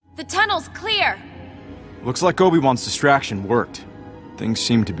The tunnel's clear! Looks like Obi-Wan's distraction worked. Things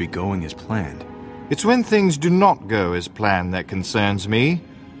seem to be going as planned. It's when things do not go as planned that concerns me.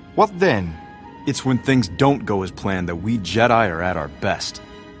 What then? It's when things don't go as planned that we Jedi are at our best.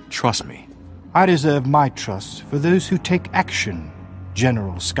 Trust me. I deserve my trust for those who take action,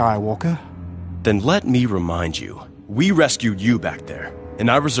 General Skywalker. Then let me remind you, we rescued you back there, and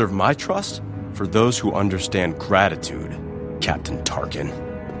I reserve my trust for those who understand gratitude, Captain Tarkin.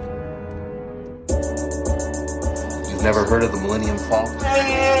 You've never heard of the Millennium Falcon?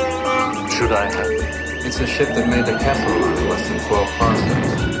 Should I have? It's a ship that made the Kessel Run in less than 12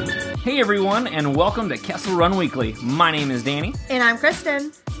 parsecs. Hey everyone, and welcome to Kessel Run Weekly. My name is Danny. And I'm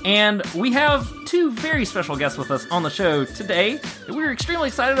Kristen. And we have two very special guests with us on the show today that we're extremely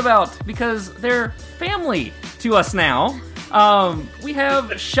excited about because they're family to us now. We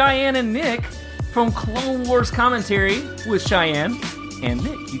have Cheyenne and Nick from Clone Wars Commentary with Cheyenne and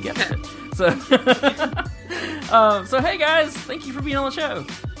Nick, you guessed it. So hey guys, thank you for being on the show.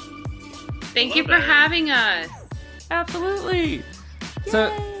 Thank you for having us. Absolutely. So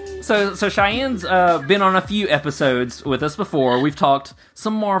Cheyenne's been on a few episodes with us before. We've talked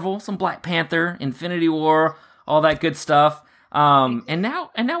some Marvel, some Black Panther, Infinity War, all that good stuff. And now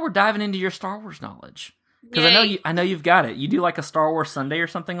we're diving into your Star Wars knowledge because I know you've got it. You do like a Star Wars Sunday or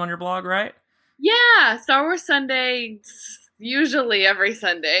something on your blog, right? Yeah, Star Wars Sunday. Usually every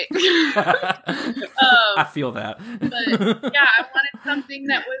Sunday. I feel that. But yeah, I wanted something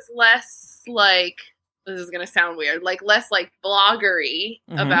that was less like, this is going to sound weird, like less like bloggery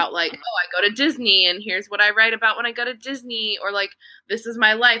about like, I go to Disney and here's what I write about when I go to Disney, or like, this is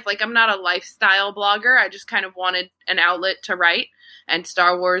my life. Like, I'm not a lifestyle blogger. I just kind of wanted an outlet to write, and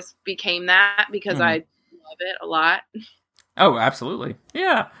Star Wars became that because I love it a lot. Oh, absolutely.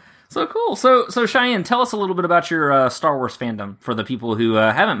 Yeah. So cool. So Cheyenne, tell us a little bit about your Star Wars fandom for the people who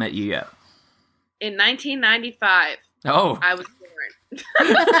haven't met you yet. In 1995, I was born.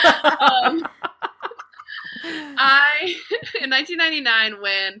 In 1999,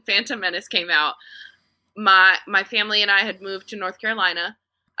 when Phantom Menace came out, my family and I had moved to North Carolina,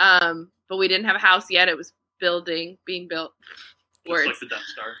 but we didn't have a house yet. It was being built. Just like the Death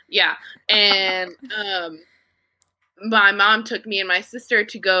Star. Yeah, and my mom took me and my sister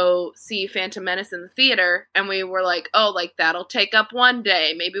to go see Phantom Menace in the theater, and we were like, that'll take up one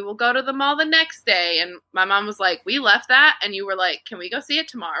day. Maybe we'll go to the mall the next day. And my mom was like, we left that, and you were like, can we go see it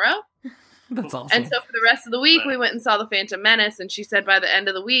tomorrow? That's awesome. And so for the rest of the week, we went and saw the Phantom Menace, and she said by the end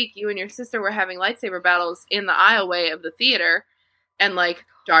of the week, you and your sister were having lightsaber battles in the aisleway of the theater, and like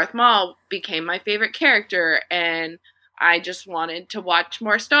Darth Maul became my favorite character, and I just wanted to watch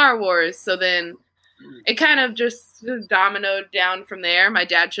more Star Wars. So then it kind of just dominoed down from there. My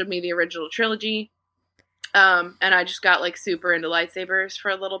dad showed me the original trilogy, and I just got like super into lightsabers for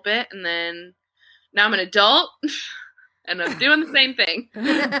a little bit, and then now I'm an adult. And I'm doing the same thing.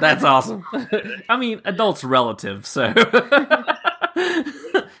 That's awesome. I mean, adult's relative, so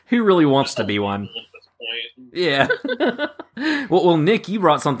who really wants to be one? Yeah. Well, Nick, you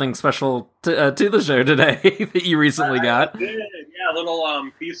brought something special to the show today that you recently got. I did. Yeah, a little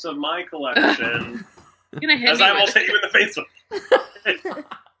piece of my collection. You're gonna hit as me I almost hit you in the face with.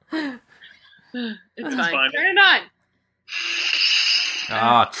 It's fine. Turn it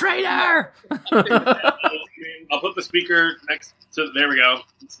on. Traitor! I'll put the speaker next to. There we go.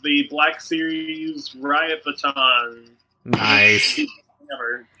 It's the Black Series Riot Baton. Nice. He's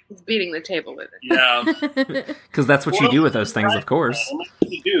beating the table with it. Yeah. Because that's what you do with those things, of course. What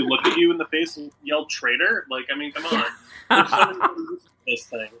you do? Look at you in the face and yell traitor? Like, I mean, come on. There's so many ways to use this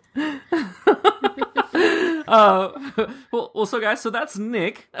thing. Well, so guys, so that's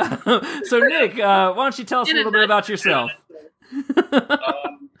Nick. So Nick, why don't you tell us a little bit about yourself?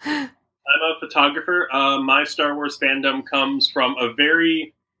 I'm a photographer. My Star Wars fandom comes from a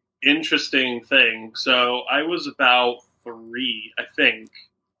very interesting thing. So I was about 3, I think.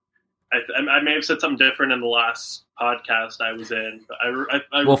 I may have said something different in the last podcast I was in.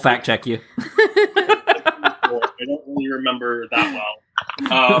 But we'll fact check you. I don't really remember that well.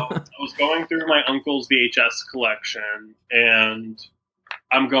 I was going through my uncle's VHS collection, and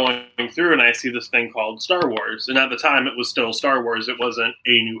I'm going through and I see this thing called Star Wars. And at the time, it was still Star Wars. It wasn't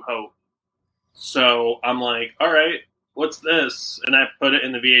A New Hope. So I'm like, all right, what's this? And I put it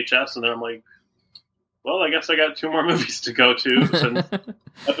in the VHS, and then I'm like, well, I guess I got 2 more movies to go to. Since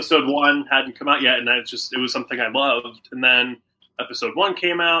episode 1 hadn't come out yet, and it was something I loved. And then episode 1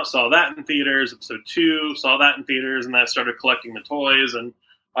 came out, saw that in theaters. Episode 2, saw that in theaters, and then I started collecting the toys, and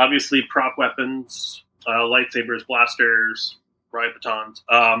obviously prop weapons, lightsabers, blasters, riot batons,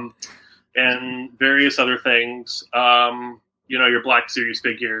 and various other things. your Black Series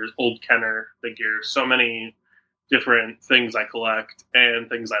figures, old Kenner figures, so many different things I collect and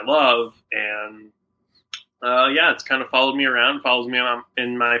things I love. And it's kind of followed me around, follows me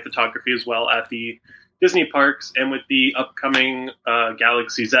in my photography as well at the Disney parks, and with the upcoming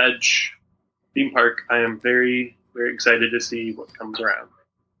Galaxy's Edge theme park, I am very, very excited to see what comes around.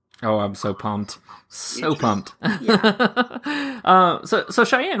 Oh, I'm so pumped. So Yes. pumped. Yeah. So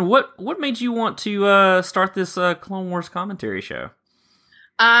Cheyenne, what made you want to start this Clone Wars commentary show?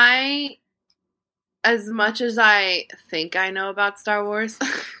 As much as I think I know about Star Wars,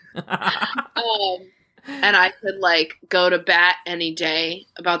 and I could go to bat any day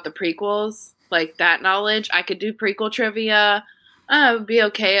about the prequels, that knowledge, I could do prequel trivia. I would be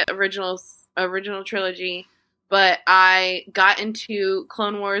okay at original trilogy, but I got into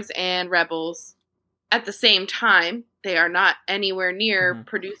Clone Wars and Rebels at the same time. They are not anywhere near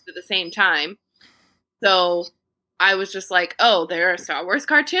produced at the same time, so I was just like, oh, there are Star Wars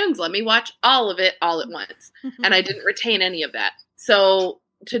cartoons. Let me watch all of it all at once. And I didn't retain any of that. So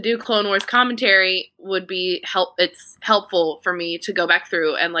to do Clone Wars commentary would be it's helpful for me to go back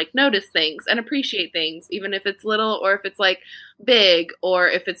through and notice things and appreciate things, even if it's little or if it's big, or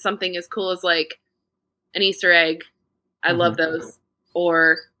if it's something as cool as an Easter egg. I love those.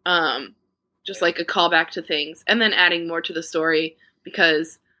 Or just a callback to things, and then adding more to the story,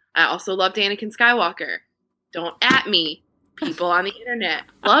 because I also loved Anakin Skywalker. Don't at me, people on the internet.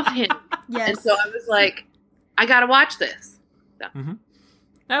 Love him. Yes. And so I was like, I gotta watch this. So.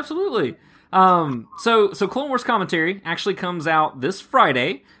 Absolutely. So Clone Wars commentary actually comes out this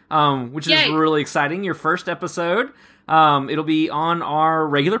Friday, which is Yay. really exciting. Your first episode. It'll be on our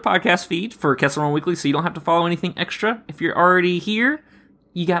regular podcast feed for Kessel Run Weekly, so you don't have to follow anything extra. If you're already here,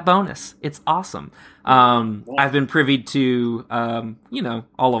 you got bonus. It's awesome. I've been privy to,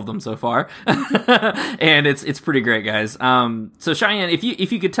 all of them so far, and it's pretty great, guys. So Cheyenne,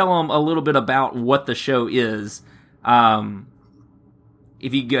 if you could tell them a little bit about what the show is,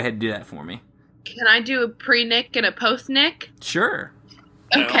 if you could go ahead and do that for me. Can I do a pre-Nick and a post-Nick? Sure.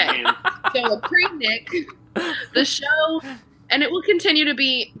 Okay. So a pre-Nick, the show, and it will continue to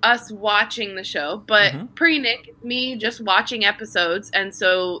be us watching the show, but pre-Nick is me just watching episodes, and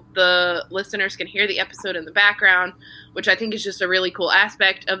so the listeners can hear the episode in the background, which I think is just a really cool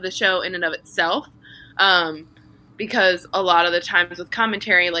aspect of the show in and of itself, because a lot of the times with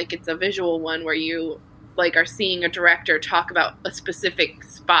commentary, it's a visual one where you are seeing a director talk about a specific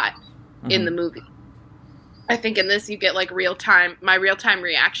spot in the movie. I think in this you get my real-time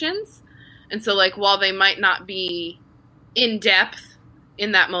reactions, and so while they might not be in depth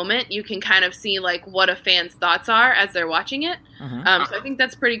in that moment, you can kind of see what a fan's thoughts are as they're watching it. So I think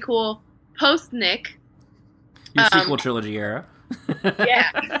that's pretty cool. Post Nick, Your sequel trilogy era.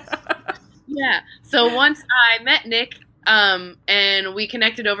 yeah. So once I met Nick, and we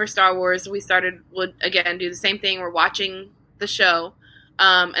connected over Star Wars, we would again do the same thing. We're watching the show,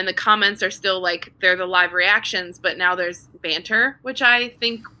 and the comments are still they're the live reactions, but now there's banter, which I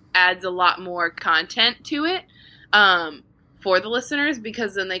think adds a lot more content to it. For the listeners,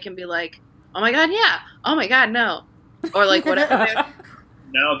 because then they can be like, oh my god, yeah, oh my god, no, or whatever.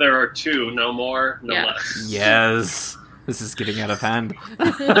 Now there are two, no more, no less. Yes. This is getting out of hand.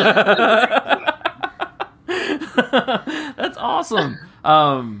 That's awesome.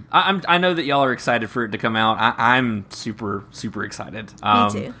 I know that y'all are excited for it to come out. I'm super, super excited. Me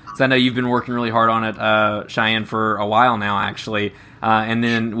too. So I know you've been working really hard on it, Cheyenne, for a while now, actually. And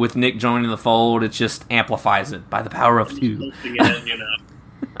then with Nick joining the fold, it just amplifies it by the power of two.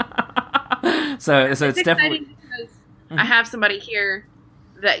 So it's definitely because I have somebody here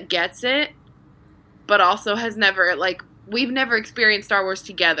that gets it, but also has never we've never experienced Star Wars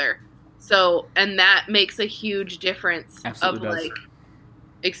together. So, and that makes a huge difference. Absolutely of does.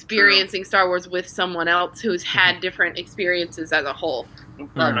 experiencing Star Wars with someone else who's had different experiences as a whole.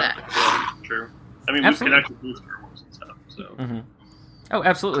 Love that. True. I mean, Absolutely. we've connected with Star Wars and stuff, so. Oh,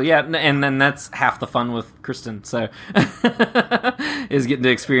 absolutely, yeah, and then that's half the fun with Kristen. So, is getting to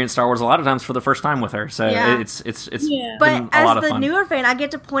experience Star Wars a lot of times for the first time with her. So Yeah. it's Yeah. been But a lot as of the fun. newer fan, I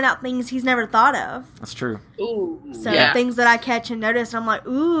get to point out things he's never thought of. That's true. Ooh. So yeah. things that I catch and notice, and I'm like,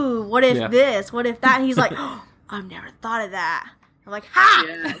 ooh, what if Yeah. this? What if that? And he's like, oh, I've never thought of that. I'm like, ha!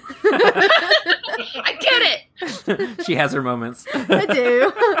 Yeah. I get it. She has her moments. I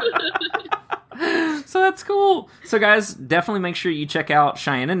do. So that's cool. So guys, definitely make sure you check out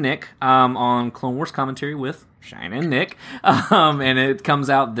Cheyenne and Nick on Clone Wars Commentary with Cheyenne and Nick. And it comes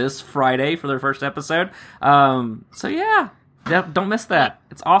out this Friday for their first episode. So yeah, don't miss that.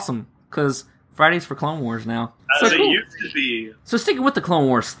 It's awesome because Friday's for Clone Wars now. As So it cool. used to be. So sticking with the Clone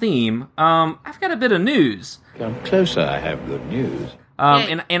Wars theme, I've got a bit of news. Come closer, I have good news.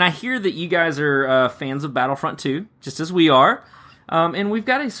 And I hear that you guys are fans of Battlefront 2, just as we are. And we've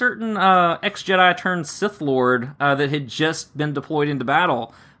got a certain ex-Jedi turned Sith Lord that had just been deployed into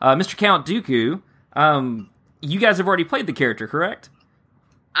battle. Mr. Count Dooku, you guys have already played the character, correct?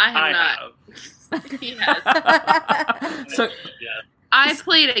 I have not. He has. So, I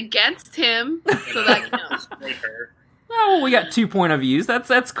played against him, so that counts. well, we got 2 point of views.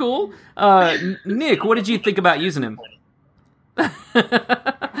 That's cool. Nick, what did you think about using him?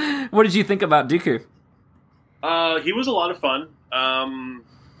 What did you think about Dooku? He was a lot of fun.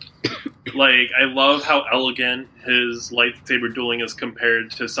 Like, I love how elegant his lightsaber dueling is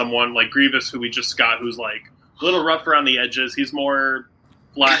compared to someone like Grievous, who we just got, who's like a little rough around the edges. He's more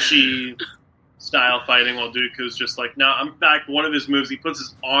flashy style fighting, while Dooku's just like, no, in fact, one of his moves, he puts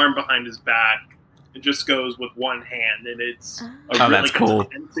his arm behind his back and just goes with one hand, and it's a really that's cool.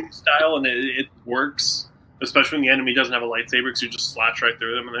 convincing style, and it works, especially when the enemy doesn't have a lightsaber, because you just slash right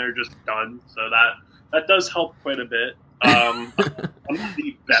through them and they're just done. So that does help quite a bit. I'm not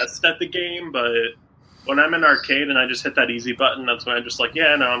the best at the game, but when I'm in arcade and I just hit that easy button, that's when I'm just like,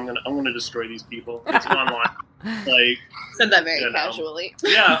 yeah, no, I'm gonna destroy these people. It's online. Like, Said that very casually.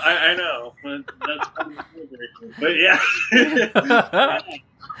 Yeah, I know. But that's but yeah.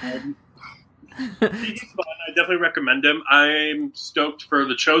 He's fun. I definitely recommend him. I'm stoked for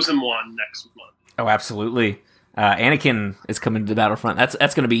the Chosen One next month. Oh, absolutely. Anakin is coming to Battlefront. That's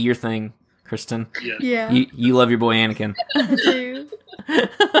going to be your thing, Kristen. Yeah. You love your boy Anakin. I do.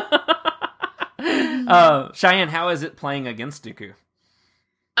 Cheyenne, how is it playing against Dooku?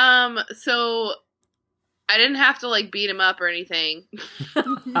 So I didn't have to like beat him up or anything.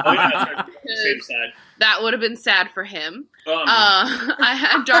 Oh yeah, same side. That would have been sad for him. I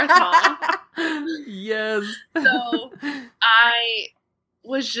had Darth Maul. Yes. So I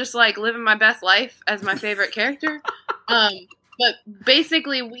was just like living my best life as my favorite character. But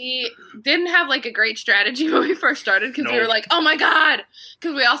basically we didn't have like a great strategy when we first started, because we were like, oh my god,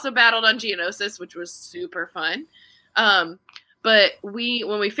 because we also battled on Geonosis, which was super fun. But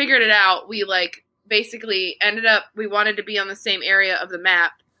when we figured it out, we like basically ended up, we wanted to be on the same area of the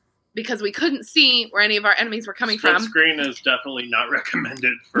map because we couldn't see where any of our enemies were coming Split from. screen is definitely not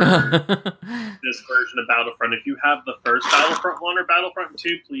recommended for this version of Battlefront. If you have the first Battlefront 1 or Battlefront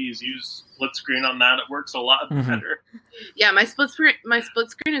 2, please use split screen on that. It works a lot better. Yeah, my split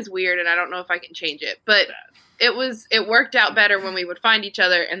screen is weird, and I don't know if I can change it. But it worked out better when we would find each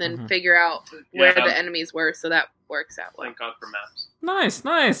other and then figure out where the enemies were. So that works out well. Thank God for maps.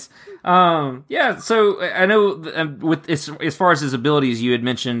 Nice. Yeah, so I know with as far as his abilities, you had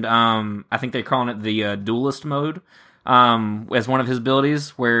mentioned, I think they're calling it the duelist mode, as one of his abilities,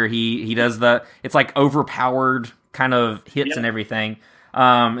 where he does it's like overpowered kind of hits and everything.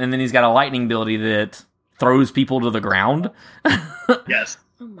 And then he's got a lightning ability that throws people to the ground. Yes.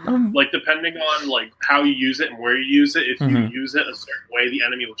 Like, depending on like how you use it and where you use it, if you use it a certain way, the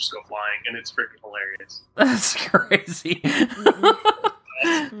enemy will just go flying, and it's freaking hilarious. That's crazy.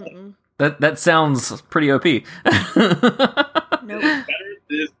 That sounds pretty OP. Nope.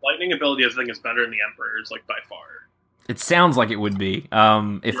 His lightning ability, I think, is better than the Emperor's, like, by far. It sounds like it would be.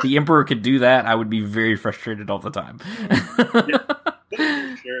 If the Emperor could do that, I would be very frustrated all the time.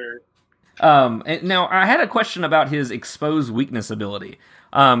 Sure. And now, I had a question about his expose weakness ability.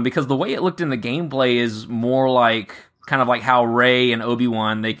 Because the way it looked in the gameplay is more like kind of like how Rey and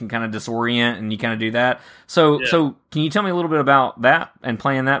Obi-Wan, they can kind of disorient and you kind of do that. So can you tell me a little bit about that and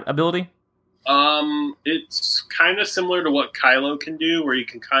playing that ability? It's kind of similar to what Kylo can do, where you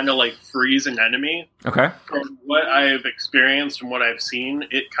can kind of like freeze an enemy. Okay. From what I've experienced, from what I've seen,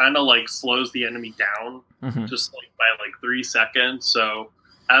 it kind of like slows the enemy down just like by like 3 seconds. So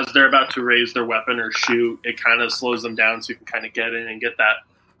as they're about to raise their weapon or shoot, it kind of slows them down, so you can kind of get in and get that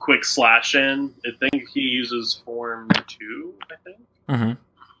quick slash in. I think he uses Form 2, I think.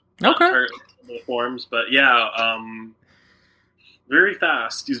 Okay. The forms, but yeah, very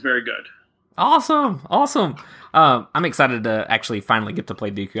fast. He's very good. Awesome. I'm excited to actually finally get to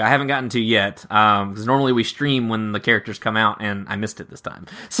play Dooku. I haven't gotten to yet, because normally we stream when the characters come out, and I missed it this time.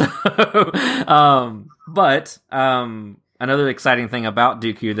 So, but another exciting thing about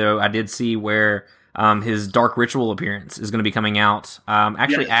Dooku, though, I did see where his Dark Ritual appearance is going to be coming out,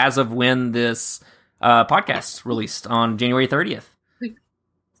 actually as of when this podcast released on January 30th.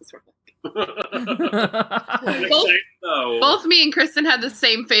 Both me and Kristen had the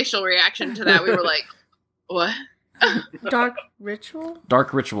same facial reaction to that. We were like, what? Dark Ritual?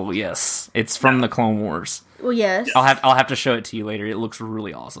 Dark Ritual, yes. It's from the Clone Wars. Well, yes. I'll have to show it to you later. It looks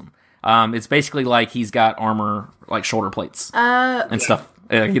really awesome. It's basically like he's got armor, like shoulder plates and stuff.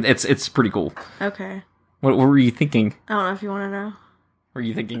 It's pretty cool. Okay. What were you thinking? I don't know if you want to know. Were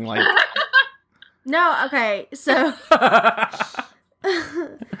you thinking like? No. Okay. So I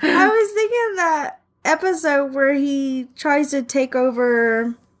was thinking that episode where he tries to take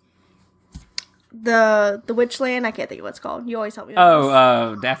over the Witchland. I can't think of what it's called. You always help me with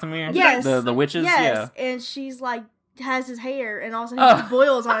this. Dathomir? Yes. The witches? Yes. Yeah. And she's like, has his hair, and all of a sudden he has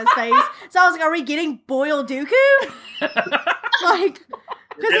boils on his face. So I was like, are we getting Boil Dooku? Like,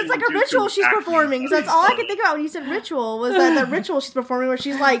 because it's like a ritual she's performing. So that's all I could think about when you said ritual, was that ritual she's performing where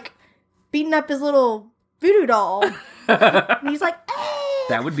she's like beating up his little voodoo doll. And he's like, hey!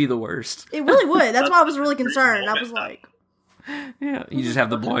 That would be the worst. It really would. That's why I was really concerned. I was like, yeah, you just have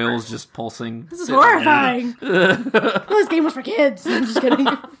the boils just pulsing. This is horrifying. Well, this game was for kids. I'm just kidding.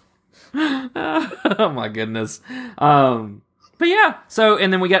 Oh my goodness. But yeah, so,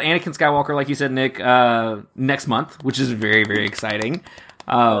 and then we got Anakin Skywalker, like you said, Nick, next month, which is very, very exciting.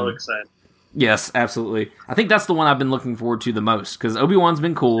 Exciting. Yes, absolutely. I think that's the one I've been looking forward to the most, because Obi-Wan's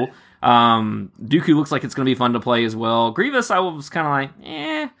been cool. Dooku looks like it's going to be fun to play as well. Grievous, I was kind of like,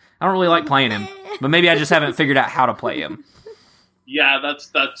 I don't really like playing him. But maybe I just haven't figured out how to play him. Yeah, that's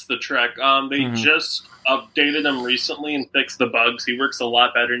the trick. They just updated him recently and fixed the bugs. He works a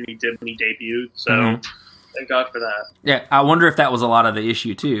lot better than he did when he debuted, so thank God for that. Yeah, I wonder if that was a lot of the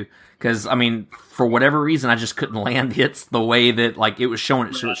issue, too. Because, I mean, for whatever reason, I just couldn't land hits the way that, like, it was showing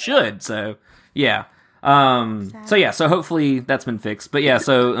it should. So, yeah. So hopefully that's been fixed. But, yeah,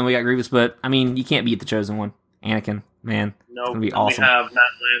 so, and we got Grievous, but, I mean, you can't beat the Chosen One. Anakin, man. No, it's going to be awesome. We have Matt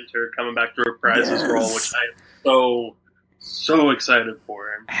Lanter coming back to reprise his role, which I'm so excited for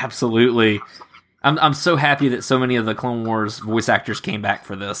him. Absolutely. I'm so happy that so many of the Clone Wars voice actors came back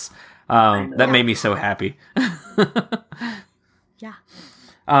for this. That made me so happy. Yeah.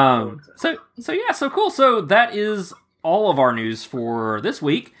 So cool. So that is all of our news for this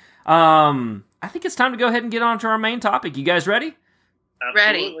week. I think it's time to go ahead and get on to our main topic. You guys ready?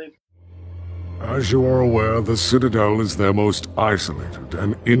 Absolutely. Ready. As you are aware, the Citadel is their most isolated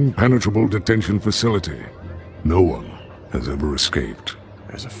and impenetrable detention facility. No one has ever escaped.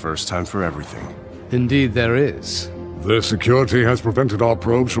 There's a first time for everything. Indeed there is. Their security has prevented our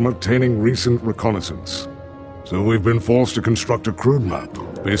probes from obtaining recent reconnaissance. So we've been forced to construct a crude map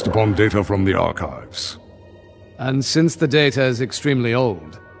based upon data from the archives. And since the data is extremely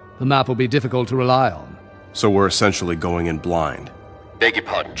old, the map will be difficult to rely on. So we're essentially going in blind. Beg your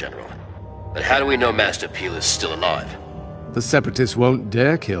pardon, General. But how do we know Master Peel is still alive? The Separatists won't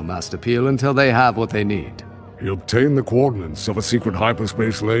dare kill Master Peel until they have what they need. He obtained the coordinates of a secret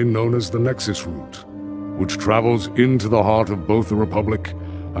hyperspace lane known as the Nexus Route, which travels into the heart of both the Republic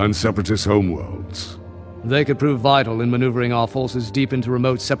and Separatist homeworlds. They could prove vital in maneuvering our forces deep into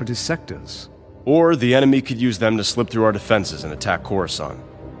remote Separatist sectors. Or the enemy could use them to slip through our defenses and attack Coruscant.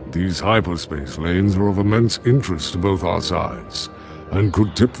 These hyperspace lanes are of immense interest to both our sides, and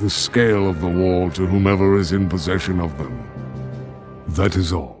could tip the scale of the war to whomever is in possession of them. That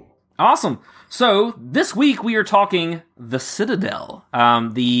is all. Awesome. So, this week we are talking The Citadel,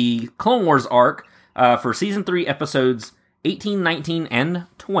 the Clone Wars arc for Season 3, Episodes 18, 19, and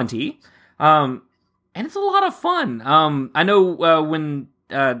 20. And it's a lot of fun. I know when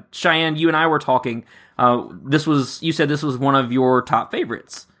Cheyenne, you and I were talking, you said this was one of your top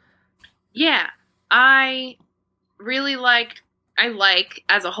favorites. Yeah, I really like,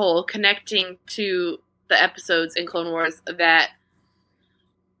 as a whole, connecting to the episodes in Clone Wars that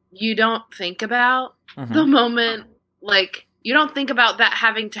you don't think about the moment, like, you don't think about that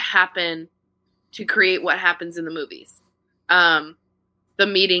having to happen to create what happens in the movies. The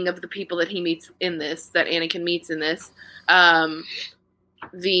meeting of the people that he meets in this, that Anakin meets in this,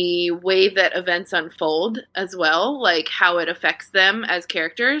 the way that events unfold as well, like how it affects them as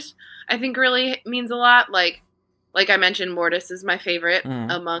characters, I think really means a lot. Like I mentioned, Mortis is my favorite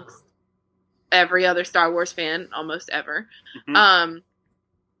amongst every other Star Wars fan, almost ever.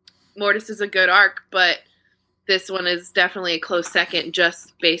 Mortis is a good arc, but this one is definitely a close second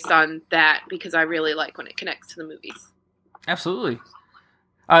just based on that, because I really like when it connects to the movies. Absolutely.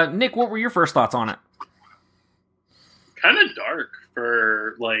 Nick, what were your first thoughts on it? Kind of dark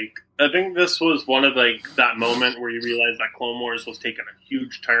for, like, I think this was one of, like, that moment where you realize that Clone Wars was taking a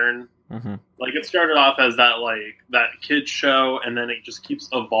huge turn. Like, it started off as that, like, that kid's show, and then it just keeps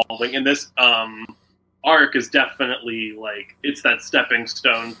evolving. And this arc is definitely, like, it's that stepping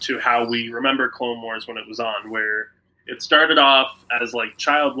stone to how we remember Clone Wars when it was on, where it started off as, like,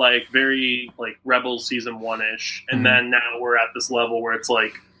 childlike, very, like, Rebels Season 1-ish, and then now we're at this level where it's,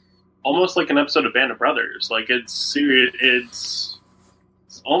 like, almost like an episode of Band of Brothers. Like, it's serious, it's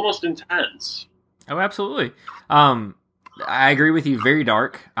It's almost intense. Oh, absolutely. I agree with you. Very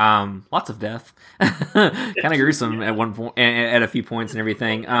dark. Lots of death. Kind of gruesome at one point, at a few points and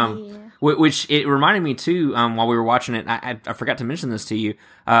everything. Which it reminded me too. While we were watching it, I forgot to mention this to you.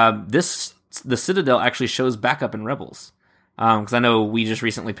 The Citadel actually shows back up in Rebels. Because I know we just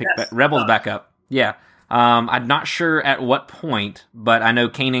recently picked Rebels back up. Yeah. I'm not sure at what point, but I know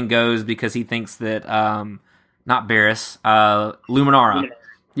Kanan goes because he thinks that not Barriss, Luminara.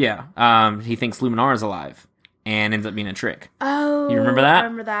 Yeah. He thinks Luminara's alive. And ends up being a trick. Oh, you remember that? I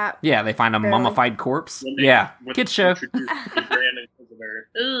remember that. Yeah, they find a mummified corpse. When Kids show.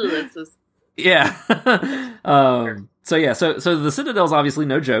 Ooh, that's so... Yeah. So the Citadel's obviously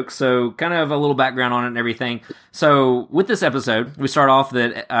no joke. So kind of a little background on it and everything. So with this episode, we start off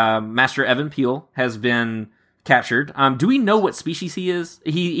that Master Evan Peel has been captured. Do we know what species he is?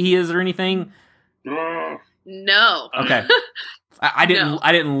 He is or anything? No. Okay. I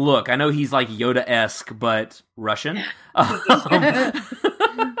didn't look. I know he's like Yoda-esque, but Russian.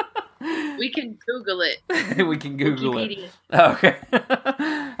 We can Google it. We can Google Wikipedia. it. Okay.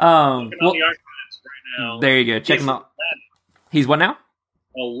 On the archives right now. There you go. Check him out. He's what now?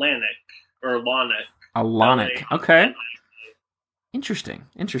 Alanic or Lonic. Alanic. Okay. Interesting.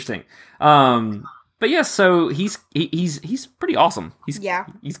 But yeah, so he's pretty awesome. He's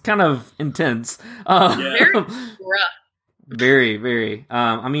kind of intense. Very rough. Very, very.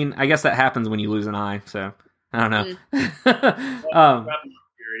 I mean, I guess that happens when you lose an eye, so I don't know.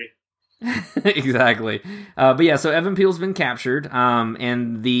 Exactly. But yeah, so Evan Peel's been captured,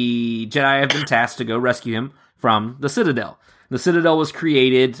 and the Jedi have been tasked to go rescue him from the Citadel. The Citadel was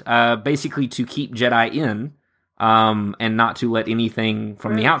created basically to keep Jedi in, and not to let anything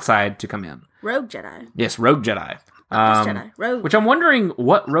from the outside to come in. Rogue Jedi. Yes, Rogue Jedi. Jedi. Rogue. Which I'm wondering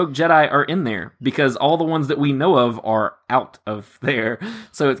what Rogue Jedi are in there, because all the ones that we know of are out of there.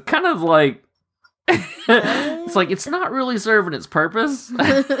 So it's kind of like it's like it's not really serving its purpose. It's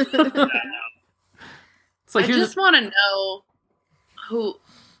like, I just want to know who.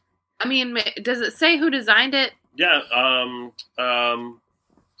 I mean, does it say who designed it? Yeah,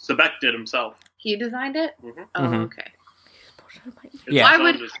 Sebek did himself. He designed it. Mm-hmm. Oh, okay. Yeah.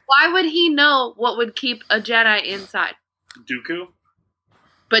 Why would he know what would keep a Jedi inside? Dooku.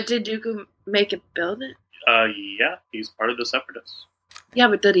 But did Dooku make him build it? Yeah, he's part of the Separatists. Yeah,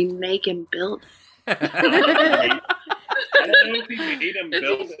 but did he make him build it? I don't know if he made him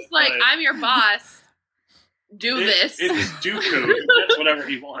build it. It's like, I'm your boss. Do this. It's Dooku. That's whatever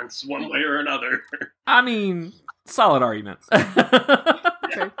he wants, one way or another. I mean, solid argument.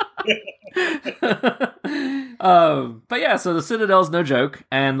 But yeah, so the Citadel's no joke,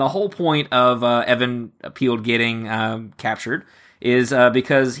 and the whole point of Evan Peel getting captured is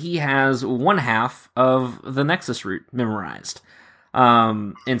because he has one half of the Nexus route memorized.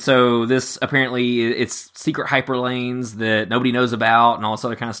 And so this apparently it's secret hyperlanes that nobody knows about and all this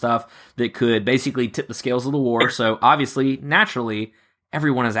other kind of stuff that could basically tip the scales of the war. So obviously, naturally,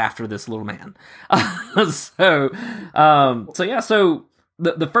 everyone is after this little man. So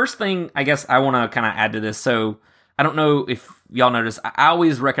the first thing I guess I want to kind of add to this. So I don't know if y'all notice, I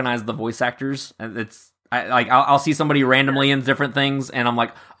always recognize the voice actors. I'll see somebody randomly in different things, and I'm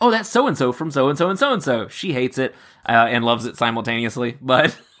like, oh, that's so and so from so and so and so and so. She hates it and loves it simultaneously,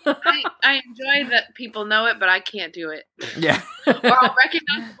 but I enjoy that people know it, but I can't do it. Yeah. Or I'll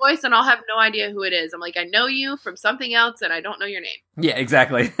recognize the voice and I'll have no idea who it is. I'm like, I know you from something else, and I don't know your name. Yeah,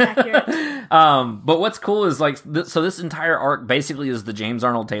 exactly. But what's cool is like, so this entire arc basically is the James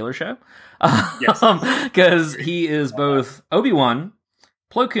Arnold Taylor show. Yes. Because he is both Obi-Wan,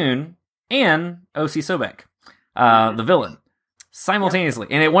 Plo Koon, and O.C. Sobek, the villain, simultaneously.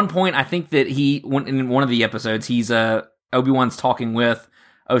 And at one point, I think that in one of the episodes, he's Obi-Wan's talking with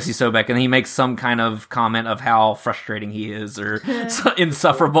O.C. Sobek, and he makes some kind of comment of how frustrating he is, or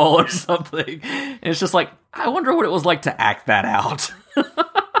insufferable, or something. And it's just like, I wonder what it was like to act that out.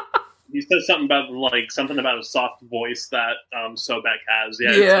 He says something about a soft voice that Sobek has.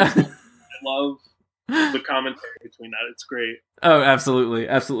 Yeah. I love the commentary between that. It's great. Oh, absolutely.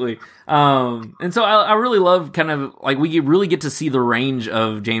 And so I really love kind of like we really get to see the range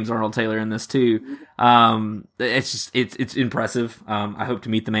of James Arnold Taylor in this too. It's just it's impressive. I hope to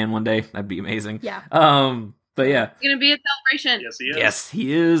meet the man one day. That'd be amazing. Yeah. But yeah, It's gonna be a celebration. Yes, he is. Yes,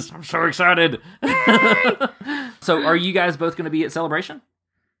 he is. I'm so excited. So, are you guys both going to be at Celebration?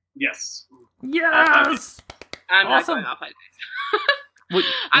 Yes. Yes. I'm Awesome. not going off.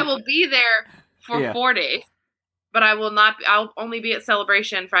 I will be there for 4 days, but I will not. I'll only be at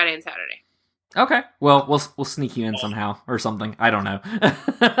Celebration Friday and Saturday. Okay. Well, we'll sneak you in somehow or something. I don't know.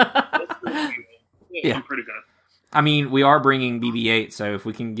 Yeah, I'm pretty good. I mean, we are bringing BB-8, so if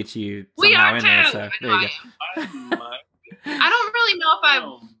we can get you somehow in there, so there you go. I don't really know if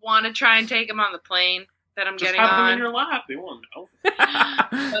I want to try and take him on the plane that I'm Just getting have on. them in your lap. They won't know.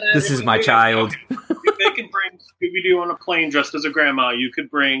 This is my child. If they can bring Scooby-Doo on a plane dressed as a grandma, you could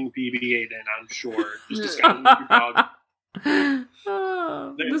bring BB-8 in, I'm sure. Just discuss it with your dog.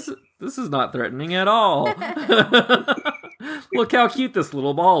 This is not threatening at all. Look how cute this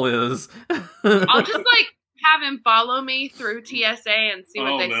little ball is. I'll just have him follow me through TSA and see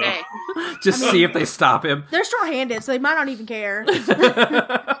what they say. Just see if they stop him. They're short-handed, so they might not even care. Probably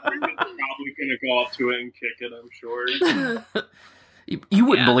gonna go up to it and kick it, I'm sure. You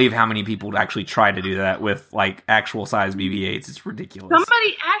wouldn't believe how many people would actually try to do that with actual size BB-8s. It's ridiculous.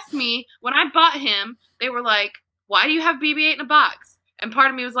 Somebody asked me when I bought him, they were like, "Why do you have BB-8 in a box?" And part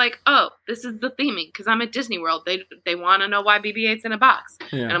of me was like, "Oh, this is the theming because I'm at Disney World. They want to know why BB-8's in a box."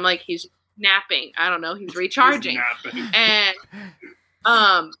 Yeah. And I'm like, "He's napping. I don't know. He's recharging." And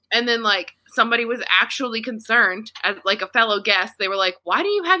then somebody was actually concerned as a fellow guest. They were like, "Why do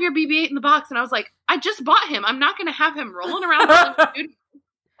you have your BB-8 in the box?" And I was like, "I just bought him. I'm not going to have him rolling around the studio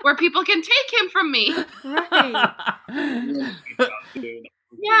where people can take him from me." Right.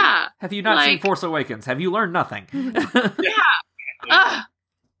 Yeah. Have you not seen Force Awakens? Have you learned nothing? Yeah.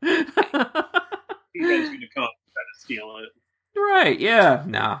 You guys gonna come up and try to steal it. Right, yeah.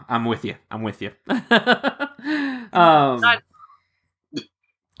 No, I'm with you.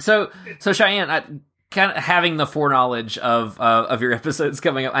 So Cheyenne, kind of having the foreknowledge of your episodes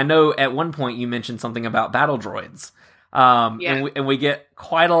coming up, I know at one point you mentioned something about battle droids. And we get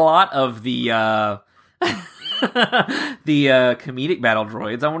quite a lot of the the comedic battle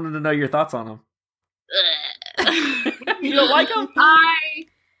droids. I wanted to know your thoughts on them. You don't like them?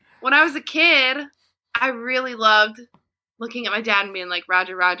 When I was a kid, I really loved looking at my dad and being like,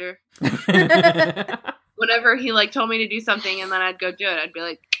 "Roger, Roger." Whenever he told me to do something and then I'd go do it, I'd be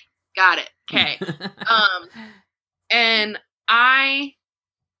like, "Got it. Okay." And I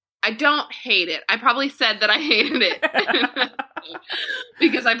don't hate it. I probably said that I hated it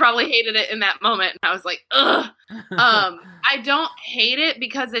because I probably hated it in that moment. And I was like, ugh. I don't hate it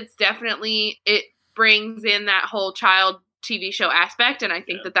because it's definitely, it brings in that whole child TV show aspect. And I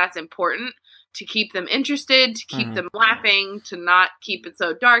think that that's important to keep them interested, to keep them laughing, to not keep it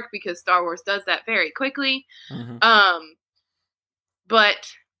so dark because Star Wars does that very quickly.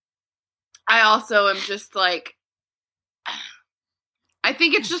 But I also am just I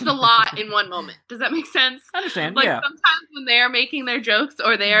think it's just a lot in one moment. Does that make sense? I understand, Sometimes when they are making their jokes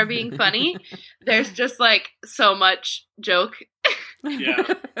or they are being funny, there's just so much joke. Yeah.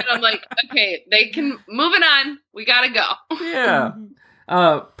 And I'm like, okay, they can, moving on. We gotta go. Yeah.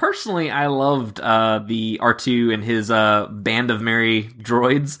 Personally, I loved the R2 and his band of merry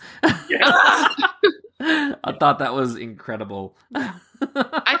droids. Yes. I thought that was incredible.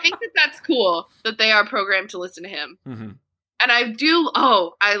 I think that's cool that they are programmed to listen to him. And I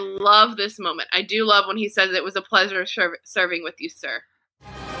love this moment. I do love when he says it was a pleasure serving with you, sir.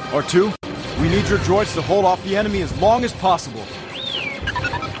 R2, we need your droids to hold off the enemy as long as possible.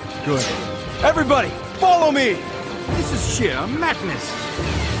 Good. Everybody, follow me! This is sheer madness.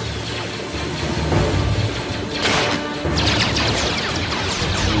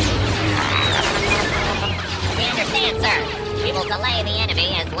 We understand, sir. We will delay the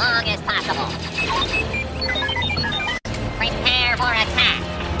enemy as long as possible. Prepare for attack.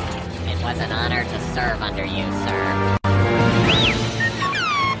 It was an honor to serve under you, sir.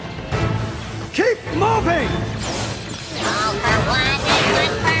 Keep moving! All for one and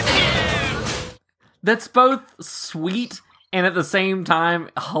one for two. That's both sweet and at the same time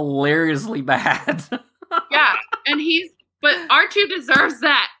hilariously bad. Yeah, and but R2 deserves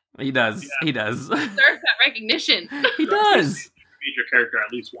that. He does. Yeah. He does. He deserves that recognition. He does. Major character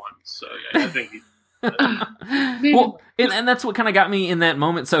at least once, so yeah, I think he's well, and that's what kind of got me in that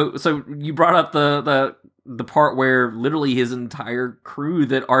moment. So you brought up the part where literally his entire crew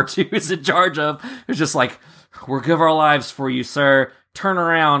that R2 is in charge of is just like, "We'll give our lives for you, sir. Turn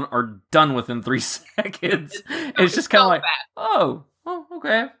around or done within 3 seconds." It's just kind of like, oh,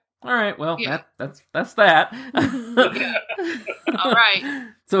 okay, all right, well, yeah. that's that. All right.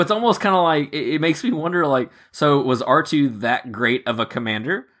 So it's almost kind of like it makes me wonder, so was R2 that great of a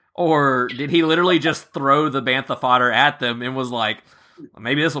commander? Or did he literally just throw the bantha fodder at them and was like,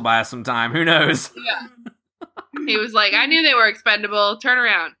 maybe this will buy us some time? Who knows? Yeah. He was like, I knew they were expendable. Turn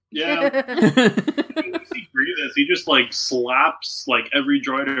around. Yeah. He just slaps every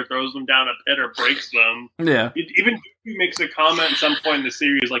droid or throws them down a pit or breaks them. Yeah. Even he makes a comment at some point in the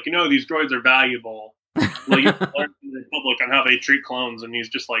series, these droids are valuable. Like, you learn from the Republic on how they treat clones, and he's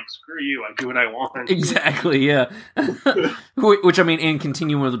just like, screw you, I do what I want. Exactly, yeah. Which, I mean, in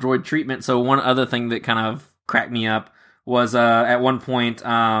continuing with the droid treatment, so one other thing that kind of cracked me up was at one point,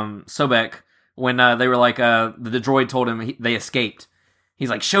 Sobek, when they were like, the droid told him they escaped. He's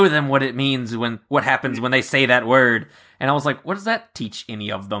like, show them what it means what happens when they say that word. And I was like, what does that teach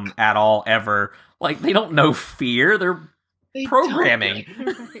any of them at all, ever? Like, they don't know fear. They're programming.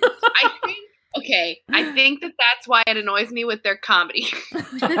 I think that's why it annoys me with their comedy.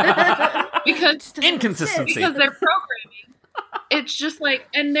 Because inconsistency. Because they're programming. It's just like,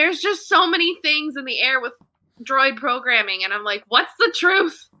 and there's just so many things in the air with droid programming, and I'm like, what's the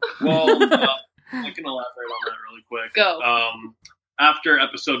truth? Well, I can elaborate on that really quick. Go. After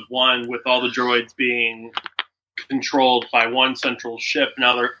episode 1, with all the droids being controlled by one central ship,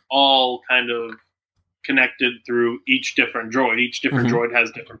 now they're all kind of connected through each different droid. Each different droid has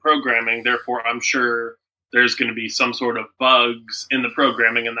different programming. Therefore, I'm sure there's going to be some sort of bugs in the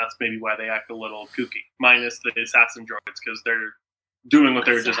programming, and that's maybe why they act a little kooky. Minus the assassin droids, because they're doing what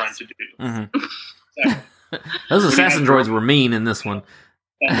they're designed to do. Mm-hmm. Those assassin droids were mean in this one.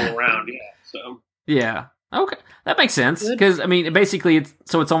 Around, yeah. So yeah, okay, that makes sense. Because I mean, basically, it's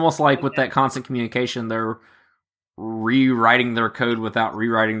almost like with that constant communication, they're rewriting their code without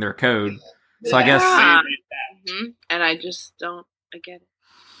rewriting their code. So I guess, and I just don't. I get it.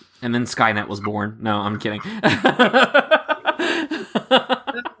 And then Skynet was born. No, I'm kidding.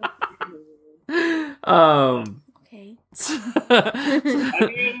 Okay. I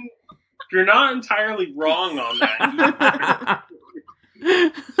mean, you're not entirely wrong on that.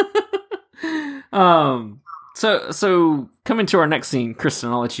 So coming to our next scene, Kristen,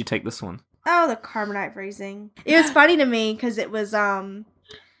 I'll let you take this one. Oh, the carbonite freezing. It was funny to me because it was like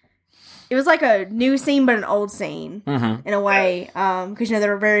a new scene, but an old scene in a way. Because they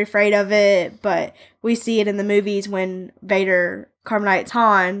were very afraid of it, but we see it in the movies when Vader carbonates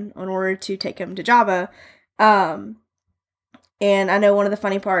Han in order to take him to Jabba. And I know one of the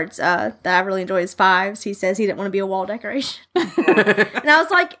funny parts that I really enjoy is Fives. He says he didn't want to be a wall decoration, and I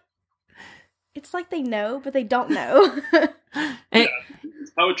was like, it's like they know, but they don't know.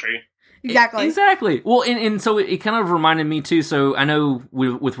 It's poetry. Exactly. Well, and so it kind of reminded me too. So I know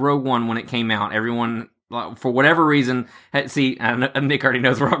with Rogue One, when it came out, everyone, for whatever reason, Nick already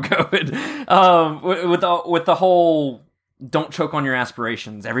knows where I'm going. With the whole don't choke on your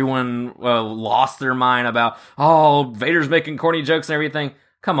aspirations, everyone lost their mind about, Vader's making corny jokes and everything.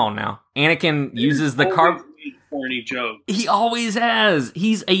 Come on now, Anakin uses the corny jokes. He always has.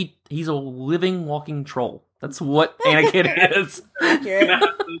 He's a living, walking troll. That's what Anakin is.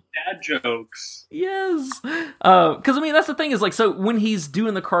 Dad jokes. Yes. Because, I mean, that's the thing is, like, so when he's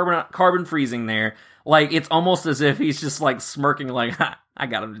doing the carbon freezing there, like, it's almost as if he's just, like, smirking, like, I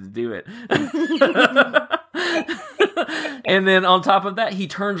got him to do it. And then on top of that, he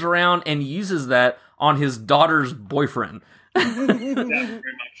turns around and uses that on his daughter's boyfriend. Yeah, very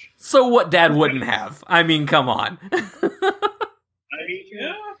much. So what dad wouldn't have? I mean, come on. I mean,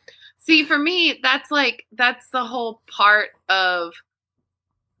 yeah. See, for me, that's the whole part of,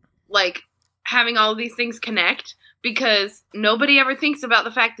 like, having all of these things connect, because nobody ever thinks about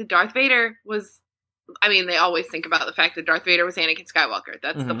the fact that Darth Vader was, I mean, they always think about the fact that Darth Vader was Anakin Skywalker.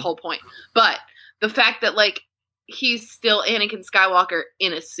 That's the whole point. But the fact that, like, he's still Anakin Skywalker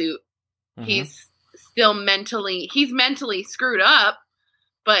in a suit. He's still mentally screwed up,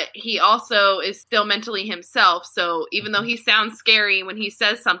 but he also is still mentally himself. So even though he sounds scary when he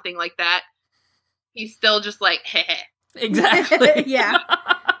says something like that, he's still just like, heh. Exactly. Yeah.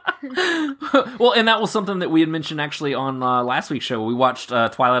 Well, and that was something that we had mentioned actually on last week's show. We watched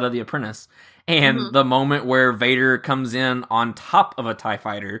Twilight of the Apprentice, and the moment where Vader comes in on top of a TIE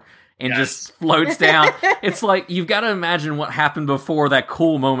fighter and just floats down. It's like, you've got to imagine what happened before that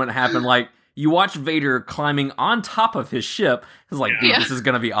cool moment happened. Like, you watch Vader climbing on top of his ship. It's like, dude, this is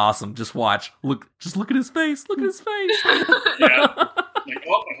going to be awesome. Just watch. Look at his face. Look at his face. Yeah. Like,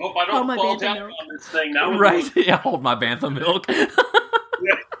 I hope I don't fall down on this thing now. Right. Yeah, hold my bantha milk.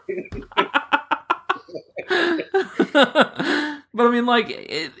 But I mean, like,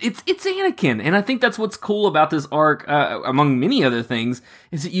 it's Anakin, and I think that's what's cool about this arc, among many other things,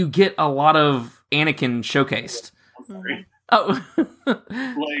 is that you get a lot of Anakin showcased. Oh,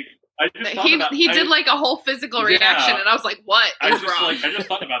 like, I just he did like a whole physical reaction, and I was like, "What is wrong?" I just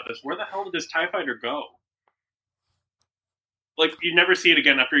thought about this. Where the hell did this TIE fighter go? Like, you never see it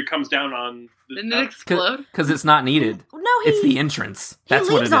again after he comes down on. Didn't it explode? Because it's not needed. No, it's the entrance. That's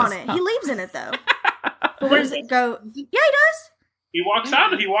what it is. He leaves on it. He leaves in it though. But where does it go? Yeah, he does. He walks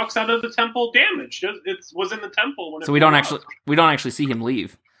out. He walks out of the temple damaged. It was in the temple when. So we don't actually see him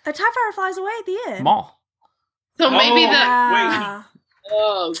leave. A TIE fighter flies away at the end. Maul. So maybe Yeah.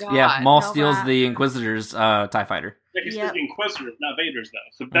 Oh god. Yeah, Maul No, steals that- the Inquisitor's TIE fighter. Yeah, he's Yep. the Inquisitors, not Vader's, though.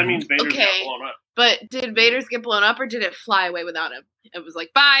 So that means Vader's Okay. got blown up. But did Vader's get blown up, or did it fly away without him? It was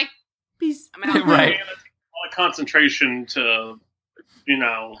like, bye. Peace. I'm out. Right. And it's a lot of concentration to,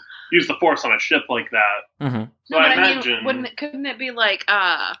 use the Force on a ship like that. Mm-hmm. So No, I but imagine... couldn't it be like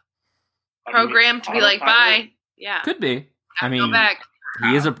programmed to be like, autopilot? bye? Yeah. Could be. I Go mean, back.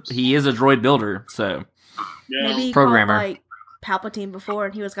 he is a droid builder, so Yeah. Maybe he Programmer. called, like, Palpatine before,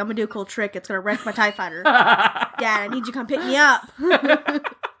 and he was like, I'm gonna do a cool trick. It's gonna wreck my TIE fighter. Dad, I need you to come pick me up. You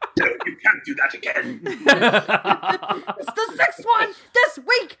can't do that again. It's the sixth one this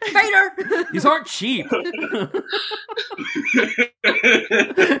week, Vader. these aren't cheap.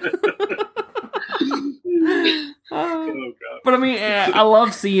 Oh, God. But I mean, I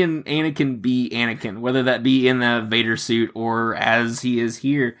love seeing Anakin be Anakin, whether that be in the Vader suit or as he is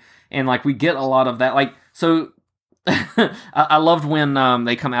here. And like, we get a lot of that. Like, so I loved when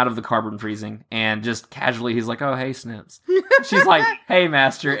they come out of the carbon freezing and just casually he's like, "Oh, hey, Snips." She's like, "Hey,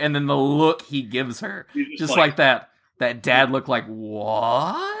 Master," and then the look he gives her, He's just like that dad look, like,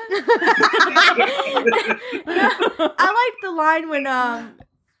 what? I like the line when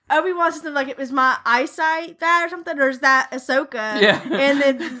Obi-Wan says like, "Is my eyesight bad or something, or is that Ahsoka?" Yeah. And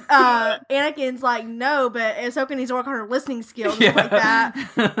then Anakin's like, "No, but Ahsoka needs to work on her listening skills," and stuff like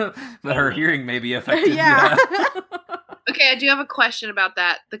that. But her hearing may be affected. Yeah. Okay, I do have a question about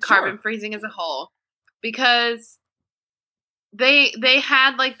that. The carbon freezing as a whole, because they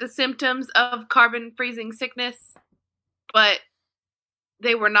had like the symptoms of carbon freezing sickness, but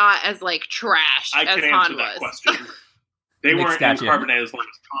they were not as like trash I as can Han answer that was. question. They Nick's weren't got in you. carbonate as long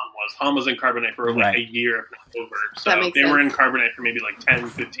as Han was. Han was in carbonate for like Right. a year, if not over. So That makes they were in sense. carbonate for maybe like 10,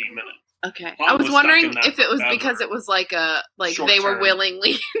 15 minutes. Okay, Han I was was wondering stuck in that if it was forever. because it was like Short they were term.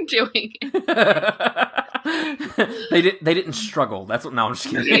 willingly doing it. They didn't struggle. That's what. No, I'm just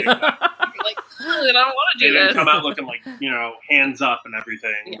kidding. Like, I don't want to They do didn't this. come out looking like, hands up and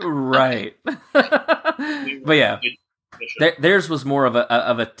everything. Right. But yeah, theirs was more of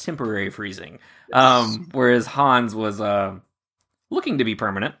a temporary freezing, whereas Han's was looking to be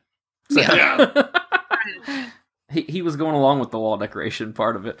permanent. So Yeah. he was going along with the wall decoration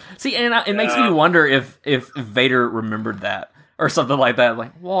part of it. See, and it makes me wonder if Vader remembered that or something like that,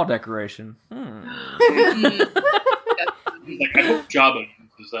 like wall decoration. He's like, I hope Jabba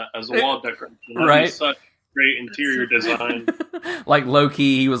uses that as a wall decoration. That'd Right. be such great interior design. Like low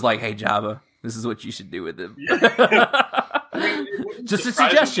key, he was like, "Hey Jabba, this is what you should do with him." Just a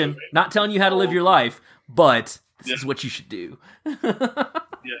suggestion, not telling you how to live your life, but this is what you should do. Yeah.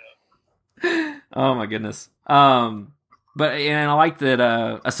 Oh my goodness. But and I like that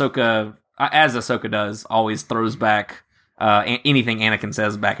Ahsoka, as Ahsoka does, always throws back anything Anakin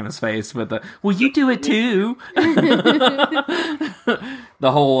says back in his face with the, "Well, you do it too."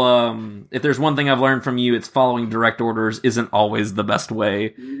 The whole if there's one thing I've learned from you, it's following direct orders isn't always the best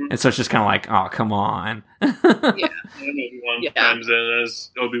way. And so it's just kind of like, oh, come on. Yeah. And Obi-Wan chimes in as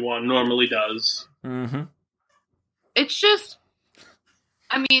Obi-Wan normally does. Mm-hmm. It's just,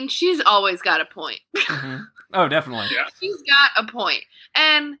 I mean, she's always got a point. Mm-hmm. Oh, definitely. Yeah. She's got a point.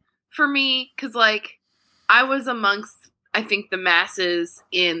 And for me, because, like, I was amongst, I think, the masses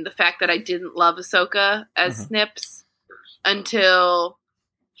in the fact that I didn't love Ahsoka as Snips until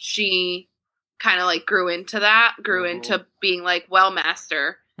she kind of, like, grew into being, like, well,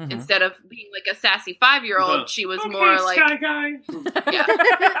 Master. Mhm. Instead of being, like, a sassy 5-year-old, she was more like... Sky Guy. Yeah.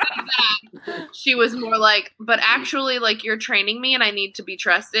 She was more like, but actually, like, you're training me and I need to be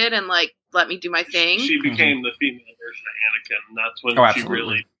trusted and, like, let me do my thing. She became the female version of Anakin. And that's when Oh, she absolutely.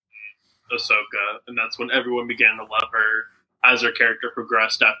 really Ahsoka, and that's when everyone began to love her as her character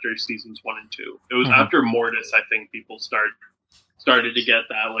progressed after seasons 1 and 2. It was Mhm. after Mortis, I think, people started to get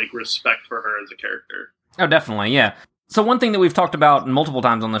that like respect for her as a character. Oh, definitely, yeah. So one thing that we've talked about multiple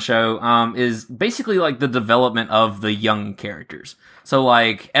times on the show is basically like the development of the young characters. So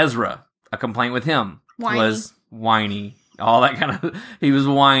like Ezra, a complaint with him was whiny. All that kind of, he was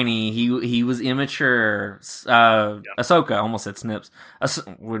whiny. He was immature. Ahsoka, almost said Snips.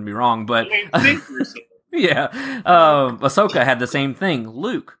 Wouldn't be wrong, but yeah. Ahsoka had the same thing.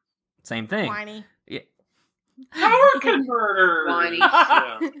 Luke, same thing. Whiny. Yeah. Power converter. Whiny.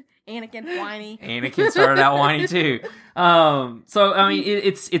 Yeah. Anakin whiny. Anakin started out whiny too. So I mean,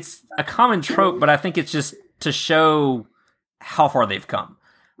 it's a common trope, but I think it's just to show how far they've come.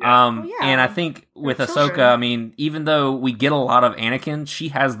 And I think with Ahsoka, I mean, even though we get a lot of Anakin, she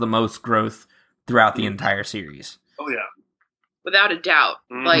has the most growth throughout the entire series. Oh yeah. Without a doubt.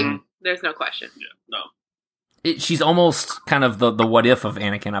 Mhm. Like, there's no question. Yeah. No. she's almost kind of the what if of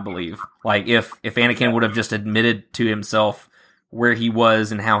Anakin, I believe. Like if Anakin would have just admitted to himself where he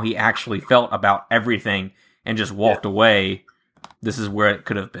was and how he actually felt about everything and just walked away, this is where it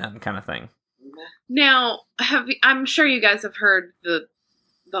could have been, kind of thing. Now, I'm sure you guys have heard the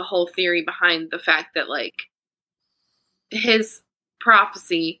whole theory behind the fact that, like, his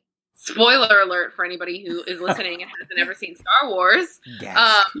prophecy, spoiler alert for anybody who is listening and hasn't ever seen Star Wars.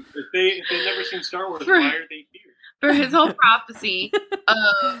 Yes. If they've never seen Star Wars, why are they here? For his whole prophecy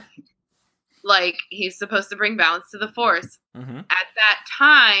of, like, he's supposed to bring balance to the Force. Mm-hmm. At that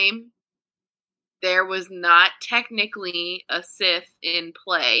time, there was not technically a Sith in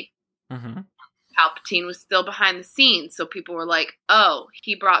play. Mm-hmm. Palpatine was still behind the scenes, so people were like, oh,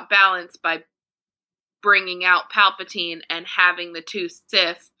 he brought balance by bringing out Palpatine and having the two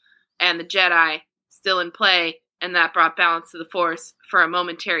Sith and the Jedi still in play, and that brought balance to the Force for a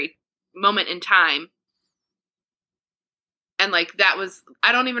moment in time. And, like, that was,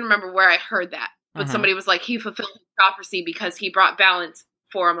 I don't even remember where I heard that, but somebody was like, he fulfilled his prophecy because he brought balance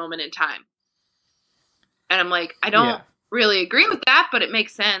for a moment in time. And I'm like, I don't really agree with that, but it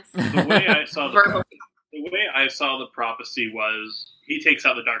makes sense. The way I saw the prophecy was he takes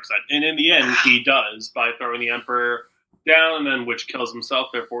out the dark side, and in the end, he does by throwing the Emperor down, and then which kills himself.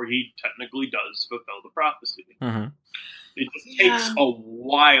 Therefore, he technically does fulfill the prophecy. Mm-hmm. It just takes a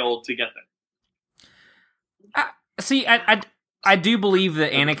while to get there. See, I do believe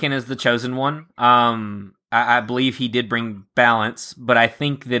that Anakin is the chosen one. I believe he did bring balance, but I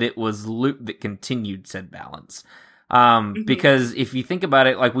think that it was Luke that continued said balance. Because if you think about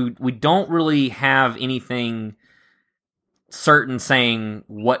it, like we don't really have anything certain saying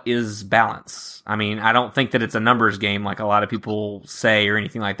what is balance. I mean, I don't think that it's a numbers game like a lot of people say or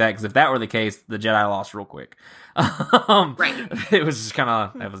anything like that, because if that were the case, the Jedi lost real quick. Right. It was just kind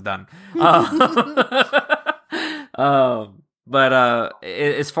of, it was done. But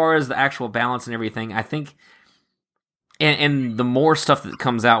as far as the actual balance and everything, I think, and the more stuff that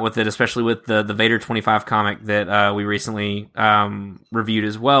comes out with it, especially with the Vader 25 comic that we recently reviewed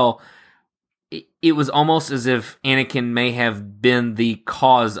as well, it was almost as if Anakin may have been the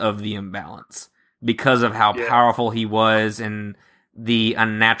cause of the imbalance because of how powerful he was and the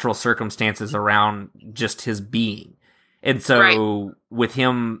unnatural circumstances around just his being. And so with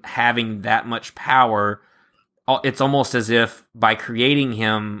him having that much power, it's almost as if by creating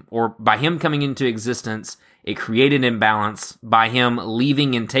him, or by him coming into existence, it created imbalance. By him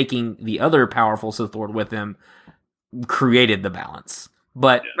leaving and taking the other powerful Sith Lord with him, created the balance.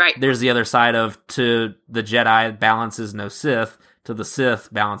 But there's the other side of, to the Jedi, balance is no Sith. To the Sith,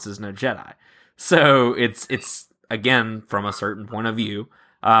 balance is no Jedi. So it's again, from a certain point of view.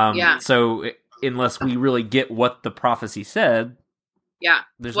 So unless we really get what the prophecy said,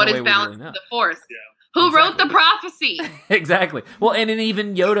 there's what no is way balance we really know. to the Force? Who wrote the prophecy? Exactly. Well, and then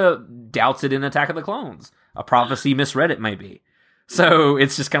even Yoda doubts it in Attack of the Clones. A prophecy misread it, maybe. So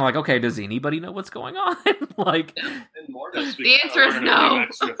it's just kind of like, okay, does anybody know what's going on? Like, the answer is no.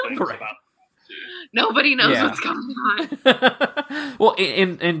 Nobody knows what's going on. Well,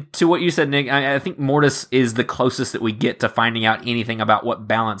 and to what you said, Nick, I think Mortis is the closest that we get to finding out anything about what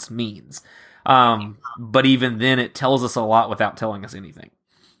balance means. But even then, it tells us a lot without telling us anything.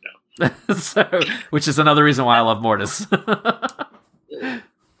 So, which is another reason why I love Mortis. I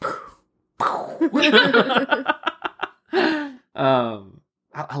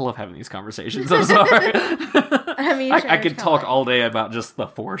love having these conversations. I'm sorry. I mean, I could talk all day about just the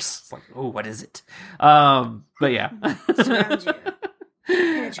Force. It's like, oh, what is it? But yeah. Surrounds you.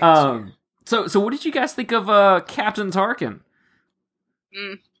 Penetrates you. So what did you guys think of Captain Tarkin?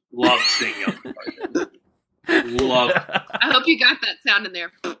 Love seeing Captain Tarkin. Love. I hope you got that sound in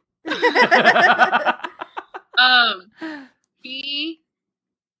there. He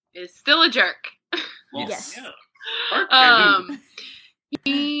is still a jerk. Yes.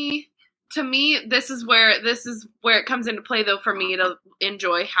 He, to me, this is where it comes into play, though, for me to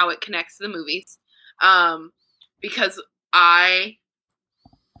enjoy how it connects to the movies. Because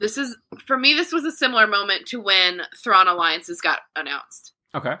this was a similar moment to when Thrawn Alliances got announced.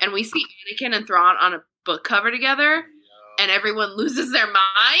 Okay. And we see Anakin and Thrawn on a book cover together, and everyone loses their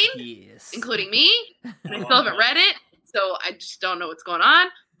mind, including me. And I still haven't read it, so I just don't know what's going on.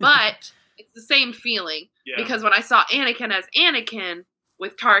 But it's the same feeling, because when I saw Anakin as Anakin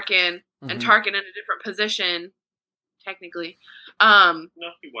with Tarkin, and Tarkin in a different position, technically. No,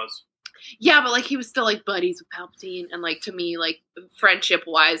 he was. Yeah, but like he was still like buddies with Palpatine, and like to me, like friendship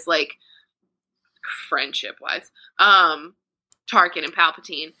wise, Tarkin and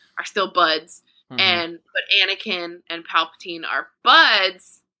Palpatine are still buds, but Anakin and Palpatine are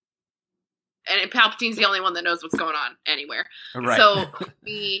buds, and Palpatine's the only one that knows what's going on anywhere. Right. So for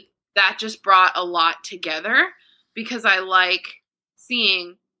me, that just brought a lot together because I like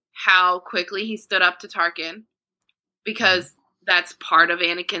seeing how quickly he stood up to Tarkin, because that's part of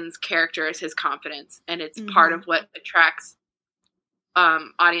Anakin's character is his confidence, and it's part of what attracts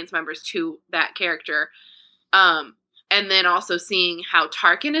audience members to that character. And then also seeing how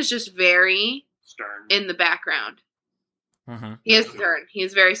Tarkin is just very stern in the background. Mm-hmm. He is stern. He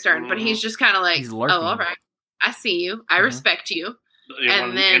is very stern, but he's just kind of like, oh, all right, I see you. I respect you. Yeah, and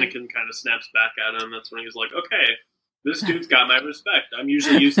when then Anakin kind of snaps back at him, that's when he's like, okay, this dude's got my respect. I'm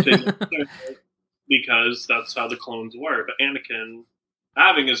usually used to because that's how the clones were. But Anakin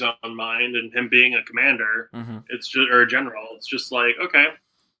having his own mind and him being a commander, it's just, or a general, it's just like, okay,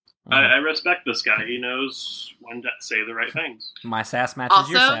 I respect this guy. He knows when to say the right things. My sass matches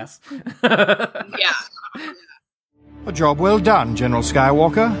your sass. Yeah. A job well done, General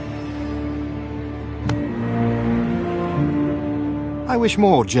Skywalker. I wish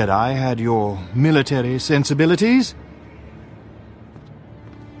more Jedi had your military sensibilities.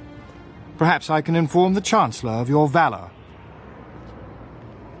 Perhaps I can inform the Chancellor of your valor.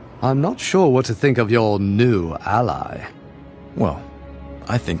 I'm not sure what to think of your new ally. Well,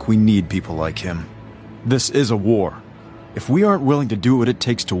 I think we need people like him. This is a war. If we aren't willing to do what it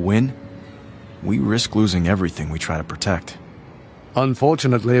takes to win, we risk losing everything we try to protect.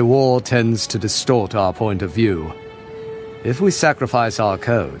 Unfortunately, war tends to distort our point of view. If we sacrifice our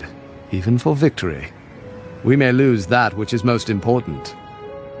code, even for victory, we may lose that which is most important.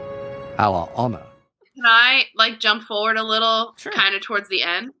 Our honor. Can I, jump forward a little, kind of towards the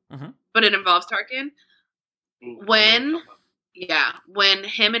end? But it involves Tarkin. When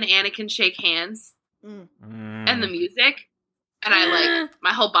him and Anakin shake hands, and the music, and I,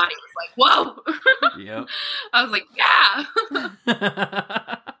 my whole body was like, whoa! Yep. I was like, yeah!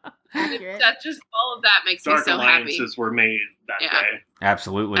 That just, all of that makes Dark me so alliances happy. were made that day.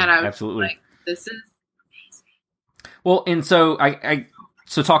 Absolutely. And I was Absolutely. like, this is... Well, and so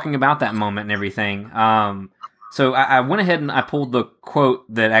so talking about that moment and everything, so I went ahead and I pulled the quote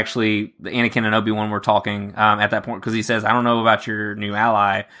that actually Anakin and Obi-Wan were talking at that point, because he says, I don't know about your new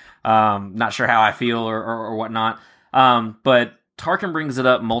ally, not sure how I feel or whatnot, but Tarkin brings it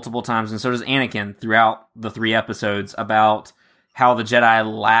up multiple times, and so does Anakin throughout the 3 episodes, about how the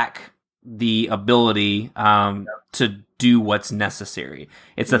Jedi lack the ability to do what's necessary.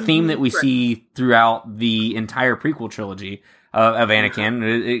 It's a theme that we see throughout the entire prequel trilogy of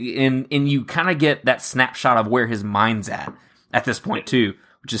Anakin, and you kind of get that snapshot of where his mind's at this point too,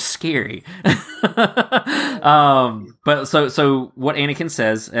 which is scary. But so what Anakin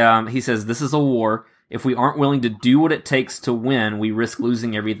says, he says, this is a war. If we aren't willing to do what it takes to win, we risk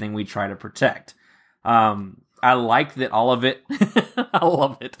losing everything we try to protect. I like that all of it. I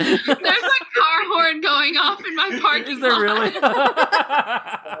love it. There's a car horn going off in my parking Is there lot. really?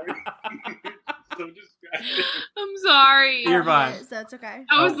 So distracted. I'm sorry. You're fine. That's okay.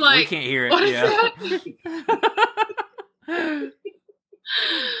 I was like, we can't hear it. what is Yeah. that?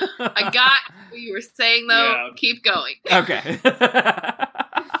 I got what you were saying, though. Yeah. Keep going. Okay.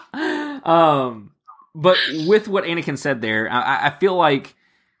 But with what Anakin said there, I feel like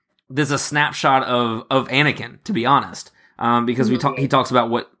there's a snapshot of Anakin, to be honest, because he talks about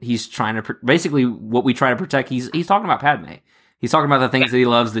what he's trying to basically what we try to protect. He's talking about Padme. He's talking about the things that he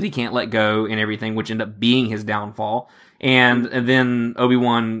loves that he can't let go and everything, which end up being his downfall. And then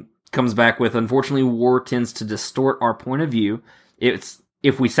Obi-Wan comes back with, unfortunately, war tends to distort our point of view.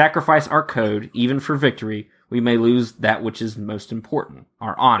 If we sacrifice our code, even for victory, we may lose that which is most important,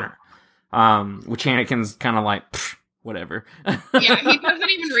 our honor. Which Anakin's kind of like, whatever. Yeah, he doesn't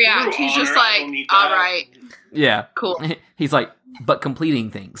even react. He's just like, all right. Yeah. Cool. He's like, but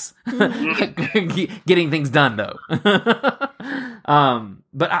completing things. Getting things done, though.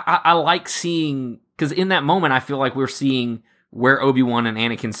 But I like seeing, because in that moment, I feel like we're seeing where Obi-Wan and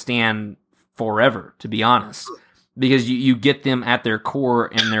Anakin stand forever, to be honest. Because you get them at their core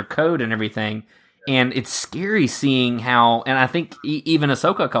and their code and everything. And it's scary seeing how, and I think even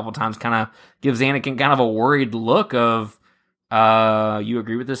Ahsoka a couple times kind of gives Anakin kind of a worried look of, you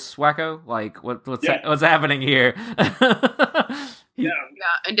agree with this, Wacko? Like, what's happening here? Yeah,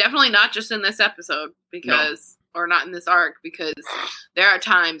 and definitely not just in this episode, because, or not in this arc, because there are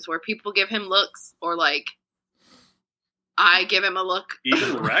times where people give him looks, or like, I give him a look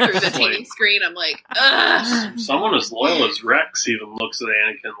Even Rex, through the TV screen. I'm like, ugh. Someone as loyal as Rex even looks at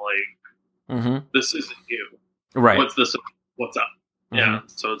Anakin like, this isn't you. Right. What's this? What's up? Yeah.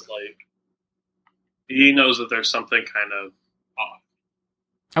 So it's like, he knows that there's something kind of off.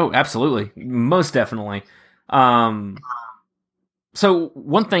 Oh, absolutely. Most definitely. So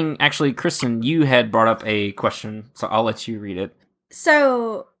one thing, actually, Kristen, you had brought up a question, so I'll let you read it.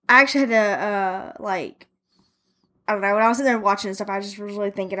 So I actually had to, I don't know, when I was sitting there watching and stuff, I just was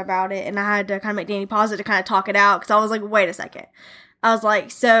really thinking about it, and I had to kind of make Danny pause it to kind of talk it out, because I was like, wait a second. I was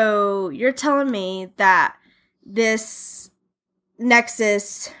like, so you're telling me that this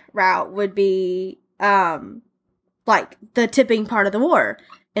Nexus route would be, the tipping part of the war,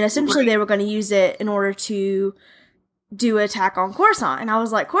 and essentially they were going to use it in order to do an attack on Coruscant, and I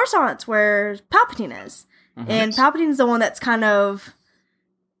was like, Coruscant's where Palpatine is, and Palpatine's the one that's kind of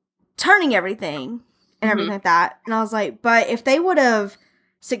turning everything, and everything like that, and I was like, but if they would have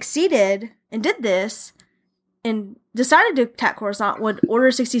succeeded and did this, and decided to attack Coruscant, would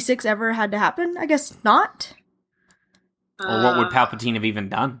Order 66 ever had to happen? I guess not. Or what would Palpatine have even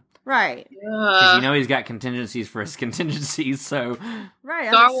done? Right. Because he's got contingencies for his contingencies, so... Right.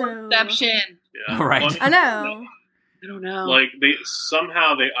 Star Wars Inception. Yeah. Right. I know. I don't know. Like, they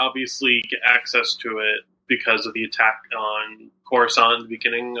obviously get access to it because of the attack on Coruscant at the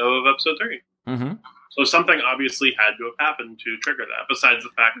beginning of Episode 3. Mm-hmm. So something obviously had to have happened to trigger that, besides the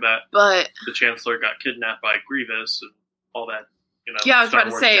fact that the Chancellor got kidnapped by Grievous and all that, Yeah, I was Star about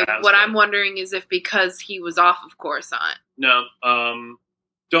to Wars say, jazz, what but- I'm wondering is if because he was off of Coruscant. No,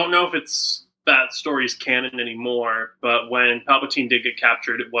 don't know if it's that story's canon anymore, but when Palpatine did get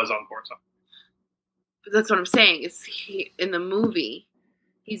captured, it was on Coruscant. But that's what I'm saying, is he, in the movie,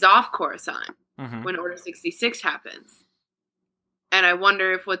 he's off Coruscant when Order 66 happens. And I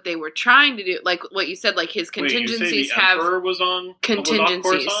wonder if what they were trying to do, like what you said, like his contingencies Wait, you say the have Emperor was on contingencies.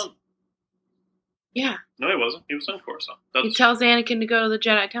 Was off Coruscant? Yeah. No, he wasn't. He was on Coruscant. He tells Anakin to go to the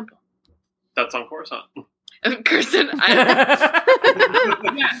Jedi Temple. That's on Coruscant. Kirsten, yeah,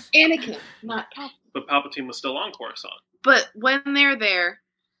 Anakin, not Palpatine. But Palpatine was still on Coruscant. But when they're there,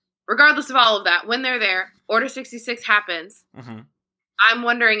 regardless of all of that, when they're there, Order 66 happens. I'm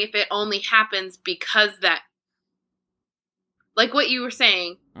wondering if it only happens because that, like what you were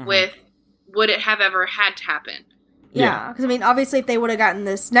saying with, would it have ever had to happen? Yeah, because I mean, obviously, if they would have gotten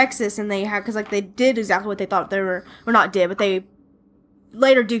this Nexus and they had, because like they did exactly what they thought they were, or not did, but they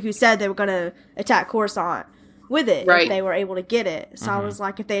later Dooku said they were going to attack Coruscant with it if they were able to get it. So I was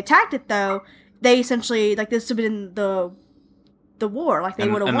like, if they attacked it though, they essentially like this would have been the war, like they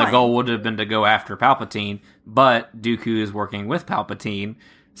would have won. And the goal would have been to go after Palpatine, but Dooku is working with Palpatine.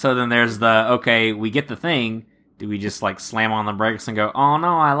 So then there's okay, we get the thing. Do we just like slam on the brakes and go, oh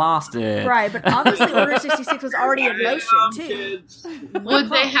no, I lost it? Right, but obviously Order 66 was already in motion too. Would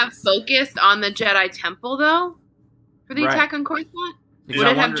they have focused on the Jedi Temple though? For the attack on Coruscant? Would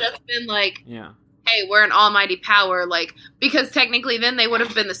it have just been like, hey, we're an almighty power, like, because technically then they would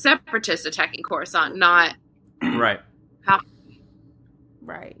have been the Separatists attacking Coruscant, not... Right.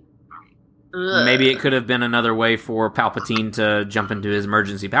 Right. Maybe it could have been another way for Palpatine to jump into his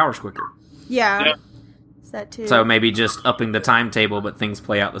emergency powers quicker. Yeah. That too. So maybe just upping the timetable, but things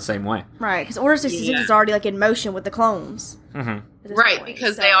play out the same way. Right, because Order 66 is already like in motion with the clones. Right,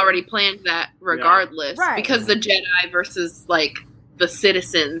 because they already planned that regardless. Right. Because the Jedi versus, like, the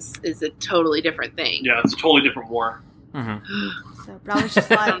citizens is a totally different thing. Yeah, it's a totally different war. So, but I was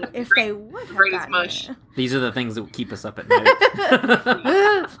just like, if they would have gotten mush. it. These are the things that keep us up at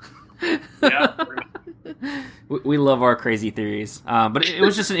night. We love our crazy theories. But it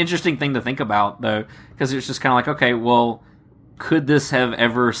was just an interesting thing to think about, though, because it was just kind of like, okay, well, could this have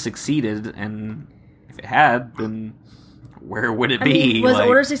ever succeeded? And if it had, then where would it be? Mean, was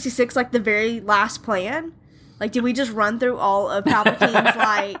Order 66 like the very last plan? Like, did we just run through all of Palpatine's,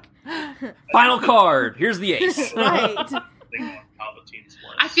 like... Final card! Here's the ace! Right.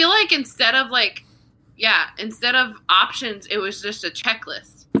 I feel like instead of options, it was just a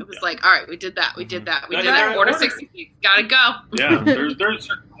checklist. It was like, all right, we did that, we did that, we did that. Order 66, gotta go. Yeah, there's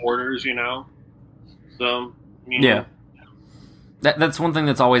certain orders, So, yeah. That's one thing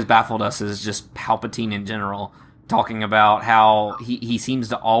that's always baffled us is just Palpatine in general, talking about how he seems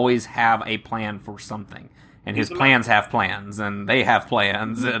to always have a plan for something. And his plans have plans, and they have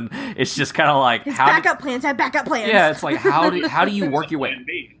plans, and it's just kind of like... His backup plans have backup plans. Yeah, it's like, how do you work your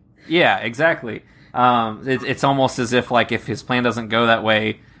way... Yeah, exactly. It's almost as if, like, if his plan doesn't go that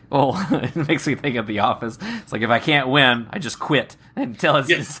way... Well, it makes me think of The Office. It's like, if I can't win, I just quit and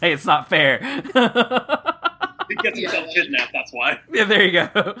say it's not fair. He gets himself kidnapped, that's why. Yeah, there you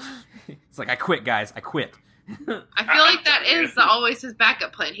go. It's like, I quit, guys. I quit. I feel like that is always his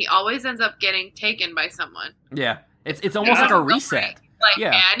backup plan. He always ends up getting taken by someone. Yeah. It's almost like a reset. Like,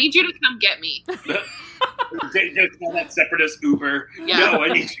 hey, I need you to come get me. Just call that Separatist Uber. Yeah. No,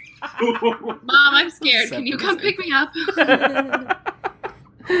 I need you. Mom, I'm scared. Can you come pick me up?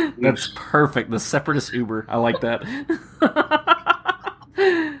 That's perfect. The Separatist Uber. I like that.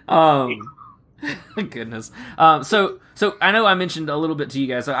 Goodness. So I know I mentioned a little bit to you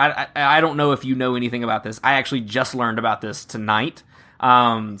guys. So I don't know if you know anything about this. I actually just learned about this tonight.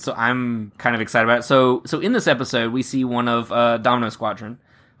 So I'm kind of excited about it. So in this episode, we see one of Domino Squadron,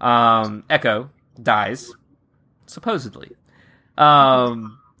 Echo, dies, supposedly.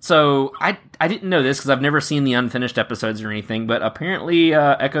 So I didn't know this because I've never seen the unfinished episodes or anything, but apparently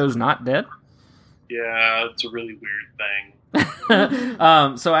Echo's not dead. Yeah, it's a really weird thing.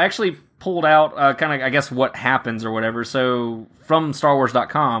 So I actually pulled out kind of, I guess, what happens or whatever. So from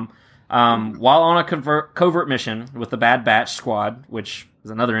StarWars.com, while on a covert mission with the Bad Batch squad, which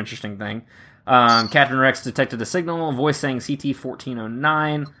is another interesting thing, Captain Rex detected a signal, a voice saying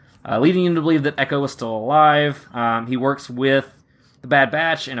CT-1409, leading him to believe that Echo was still alive. He works with the Bad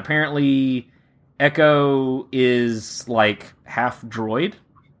Batch, and apparently Echo is like half droid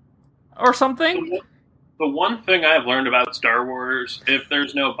or something. The one thing I've learned about Star Wars, if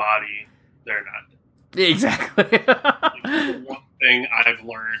there's no body, they're not dead. Exactly. Like, the one thing I've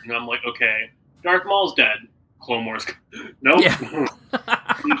learned, and I'm like, okay, Darth Maul's dead. Clone Wars, nope. Yeah.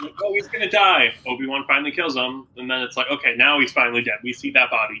 Oh, he's gonna die. Obi-Wan finally kills him, and then it's like, okay, now he's finally dead. We see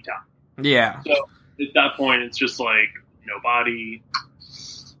that body die. Yeah. So at that point, it's just like, no body,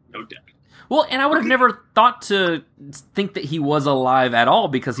 no death. Well, and I would have never thought to think that he was alive at all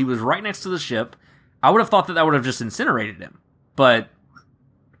because he was right next to the ship. I would have thought that would have just incinerated him, but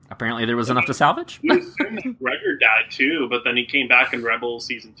apparently there was enough to salvage. You assume that Gregor died too, but then he came back in Rebels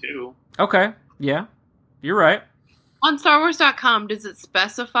Season 2. Okay, yeah, you're right. On StarWars.com, does it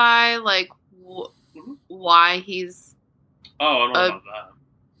specify like why he's I don't know about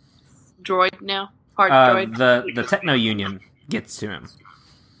that. Droid now? Hard droid? The Techno Union gets to him.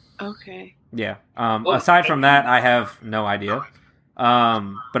 Okay. Yeah. Aside from that, I have no idea.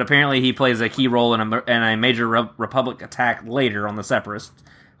 But apparently he plays a key role in a major Republic attack later on the Separatists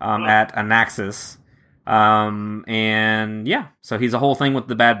at Anaxis. And yeah, so he's a whole thing with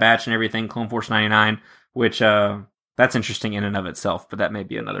the Bad Batch and everything, Clone Force 99, which that's interesting in and of itself, but that may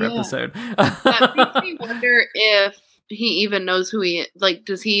be another episode. That makes me wonder if he even knows who he is. Like,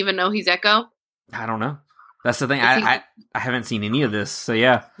 does he even know he's Echo? I don't know. That's the thing. I haven't seen any of this, so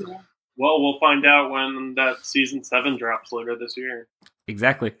yeah. Well, we'll find out when that Season 7 drops later this year.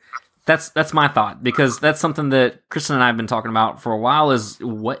 Exactly. That's my thought, because that's something that Kristen and I have been talking about for a while, is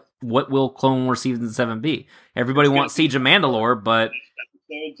what will Clone Wars Season 7 be? Everybody wants Siege of Mandalore, but...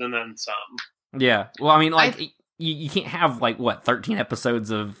 episodes and then some. Yeah. Well, I mean, like, you can't have, 13 episodes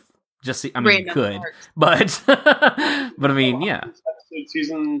of just... I mean, you could, but... but I mean, yeah.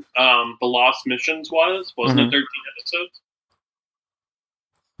 Season, The Lost Missions wasn't it 13 episodes?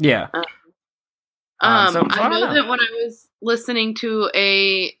 Yeah. I know that when I was listening to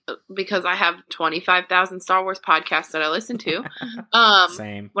because I have 25,000 Star Wars podcasts that I listen to.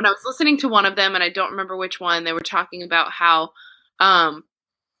 Same. When I was listening to one of them, and I don't remember which one, they were talking about how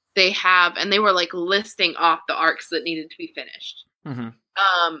they have, and they were listing off the arcs that needed to be finished.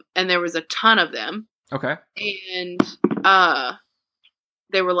 Mm-hmm. And there was a ton of them. Okay. And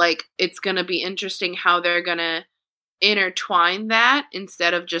they were like, it's going to be interesting how they're going to intertwine that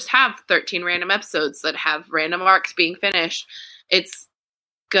instead of just have 13 random episodes that have random arcs being finished. It's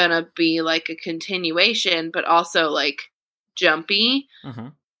gonna be a continuation, but also jumpy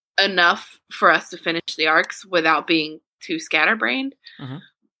enough for us to finish the arcs without being too scatterbrained.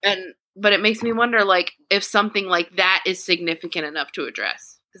 But it makes me wonder if something like that is significant enough to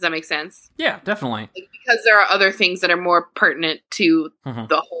address. Does that make sense? Yeah, definitely. Because there are other things that are more pertinent to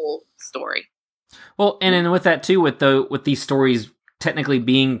the whole story. Well, and then with that too, with these stories technically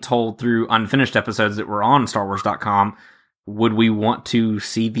being told through unfinished episodes that were on StarWars.com, would we want to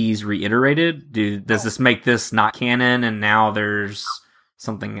see these reiterated? Does this make this not canon, and now there's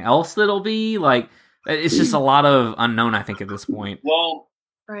something else that'll be it's just a lot of unknown, I think, at this point. Well,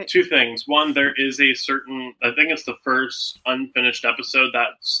 two things. One, there is a certain, I think it's the first unfinished episode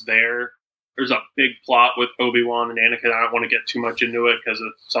that's there. There's a big plot with Obi-Wan and Anakin. I don't want to get too much into it because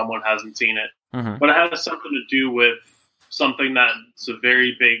if someone hasn't seen it. But it has something to do with something that's a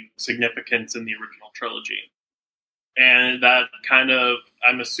very big significance in the original trilogy. And that kind of,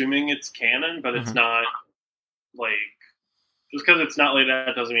 I'm assuming it's canon, but it's not just because it's not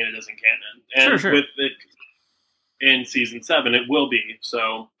that doesn't mean it isn't canon. And with it in Season 7, it will be.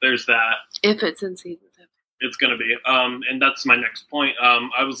 So there's that. If it's in Season 7. It's going to be. And that's my next point.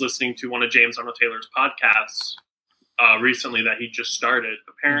 I was listening to one of James Arnold Taylor's podcasts recently that he just started.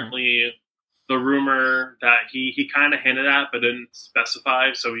 Apparently, the rumor that he kind of hinted at but didn't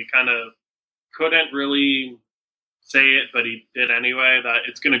specify, so he kind of couldn't really say it, but he did anyway, that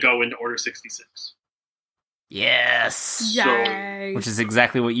it's going to go into Order 66. Yes. Yay. Which is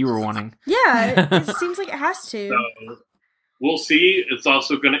exactly what you were wanting. Yeah, it seems like it has to. So, we'll see. It's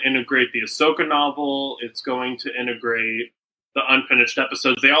also going to integrate the Ahsoka novel. It's going to integrate the unfinished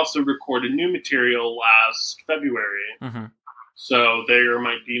episodes. They also recorded new material last February. Mm-hmm. So there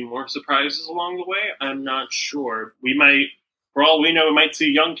might be more surprises along the way. I'm not sure. We might, for all we know, we might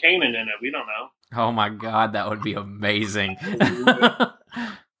see young Kanan in it. We don't know. Oh my god, that would be amazing.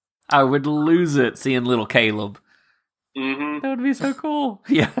 I would lose it seeing little Caleb. Mm-hmm. That would be so cool.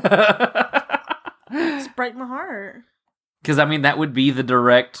 Yeah. It's break my heart. Because, I mean, that would be the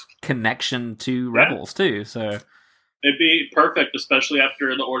direct connection to Rebels, too, so... It'd be perfect, especially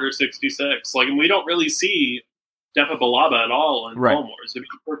after the Order 66. Like, and we don't really see Depa Billaba at all in Clone Wars. It'd be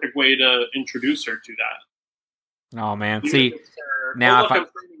a perfect way to introduce her to that. Oh, man. Even See, if it's her, now look, if I'm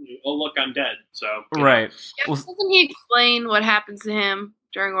training you. Oh, look, I'm dead. So, right. Yeah, doesn't he explain what happens to him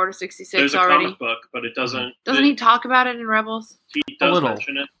during Order 66 there's a already? comic book, but it doesn't... Doesn't he talk about it in Rebels? He does little.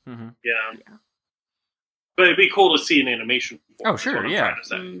 mention it. Mm-hmm. Yeah. But it'd be cool to see an animation. Oh, sure, yeah.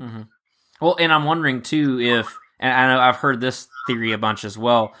 Mm. Mm-hmm. Well, and I'm wondering, too, if... And I know I've heard this theory a bunch as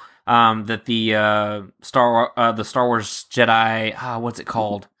well, that the Star Wars Jedi... what's it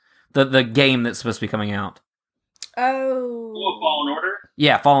called? The game that's supposed to be coming out. Oh. Fallen Order?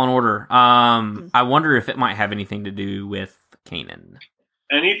 Yeah, Fallen Order. I wonder if it might have anything to do with Kanan.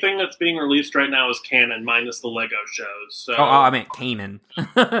 Anything that's being released right now is canon, minus the Lego shows. So. Oh, I meant Kanan.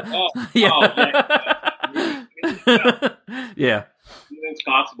 Yeah. Anything's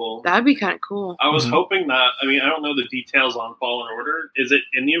possible. That'd be kind of cool. I was hoping that. I mean, I don't know the details on Fallen Order. Is it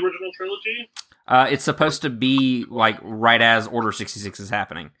in the original trilogy? It's supposed to be like right as Order 66 is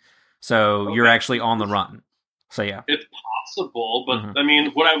happening, so you're actually on the run. So yeah, it's possible, but I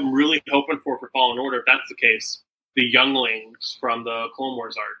mean, what I'm really hoping for Fallen Order, if that's the case, the younglings from the Clone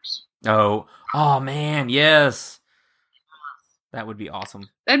Wars arcs. Oh man, yes, that would be awesome.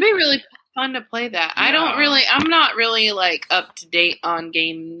 That'd be really fun to play that. Yeah. I'm not really like up to date on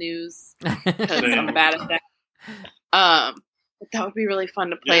game news because I'm bad at that. But that would be really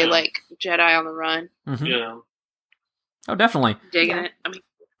fun to play like Jedi on the Run. Mm-hmm. Yeah. Oh, definitely. Digging it. I mean,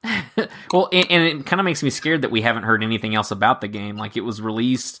 well, and it kind of makes me scared that we haven't heard anything else about the game. Like it was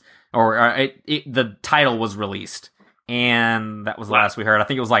released, or the title was released, and that was the last we heard. I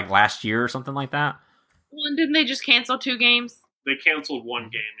think it was like last year or something like that. Well, didn't they just cancel 2 games? They canceled 1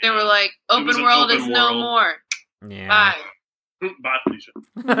 game. They were like, open world is no more. Yeah. Bye. Bye, Felicia.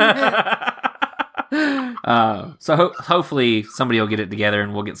 So hopefully somebody will get it together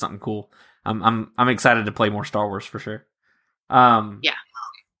and we'll get something cool. I'm excited to play more Star Wars for sure. Yeah.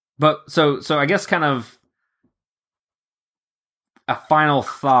 But so I guess kind of a final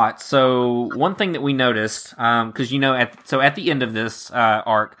thought. So one thing that we noticed, because at the end of this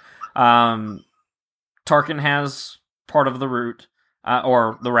arc, Tarkin has part of the route.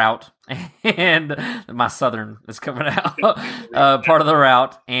 Or the route, and my southern is coming out. Part of the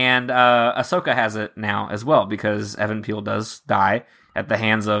route, and Ahsoka has it now as well because Evan Peel does die at the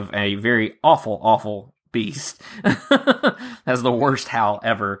hands of a very awful, awful beast. Has the worst howl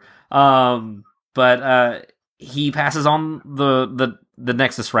ever. But he passes on the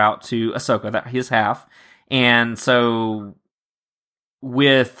Nexus route to Ahsoka, that his half, and so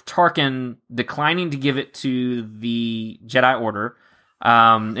with Tarkin declining to give it to the Jedi Order.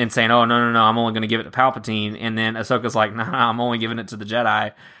 And saying, "Oh no, I'm only going to give it to Palpatine," and then Ahsoka's like, "Nah, I'm only giving it to the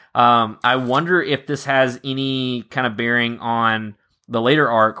Jedi." I wonder if this has any kind of bearing on the later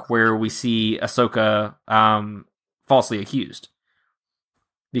arc where we see Ahsoka falsely accused,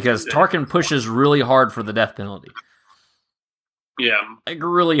 because Tarkin pushes really hard for the death penalty. Yeah, like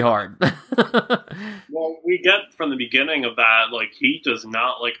really hard. Well, we get from the beginning of that, like he does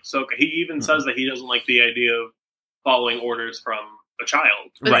not like Ahsoka. He even says that he doesn't like the idea of following orders from a child.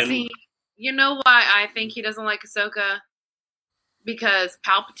 But see, you know why I think he doesn't like Ahsoka? Because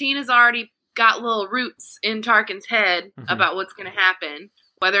Palpatine has already got little roots in Tarkin's head about what's going to happen.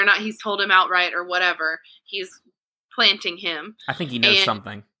 Whether or not he's told him outright or whatever, he's planting him. I think he knows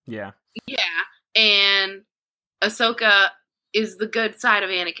something. Yeah. Yeah, and Ahsoka is the good side of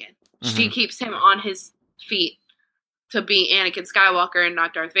Anakin. She keeps him on his feet to be Anakin Skywalker and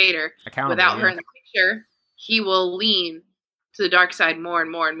not Darth Vader. Without her in the picture, he will lean to the dark side more and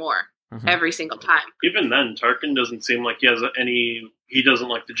more and more every single time. Even then, Tarkin doesn't seem like he has he doesn't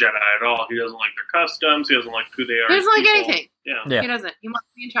like the Jedi at all. He doesn't like their customs. He doesn't like who they are. He doesn't like anything. Yeah. He doesn't. He wants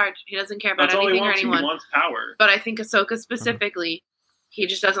to be in charge. He doesn't care about That's anything all he wants. or anyone. He wants power. But I think Ahsoka specifically, he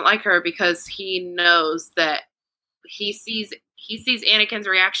just doesn't like her because he knows that he sees Anakin's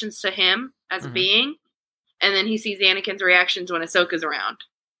reactions to him as a being, and then he sees Anakin's reactions when Ahsoka's around.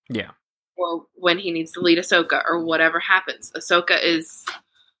 Yeah. or when he needs to lead Ahsoka, or whatever happens. Ahsoka is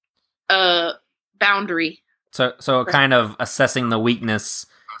a boundary. So kind of assessing the weakness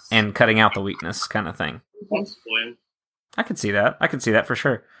and cutting out the weakness kind of thing. Possibly. I could see that. I could see that for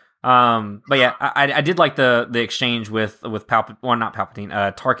sure. But yeah, I did like the exchange with Tarkin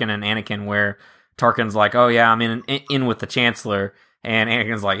and Anakin, where Tarkin's like, "Oh yeah, I'm in with the Chancellor," and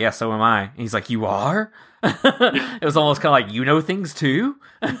Anakin's like, "Yeah, so am I." And he's like, "You are?" It was almost kind of like, you know things too.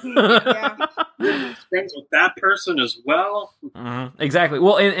 Yeah. Friends with that person as well. Mm-hmm. Exactly.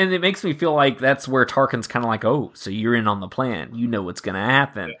 Well, and it makes me feel like that's where Tarkin's kind of like, "Oh, so you're in on the plan. You know what's gonna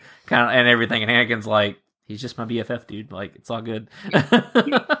happen," kind of, and everything. And Anakin's like, "He's just my BFF, dude. Like, it's all good."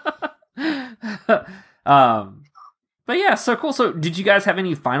 But yeah, so cool. So did you guys have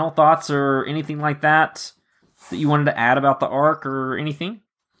any final thoughts or anything like that you wanted to add about the arc or anything?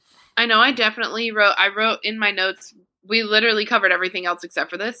 I know I definitely wrote in my notes, we literally covered everything else except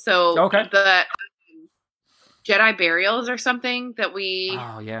for this. So the Jedi burials or something that we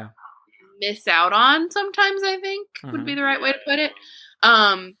miss out on sometimes, I think would be the right way to put it.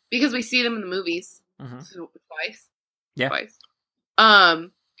 Because we see them in the movies twice. Yeah. Twice.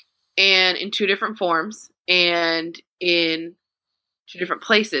 And in two different forms and in two different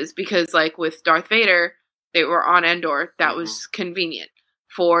places, because like with Darth Vader, they were on Endor. That was convenient.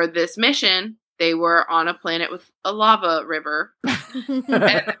 For this mission, they were on a planet with a lava river. And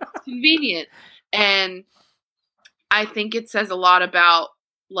that was convenient. And I think it says a lot about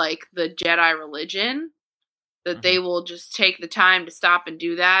like the Jedi religion, that they will just take the time to stop and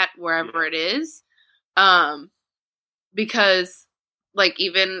do that wherever it is. Because like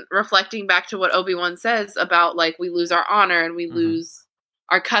even reflecting back to what Obi-Wan says about like we lose our honor and we lose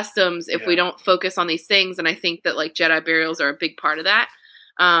our customs if we don't focus on these things. And I think that like Jedi burials are a big part of that.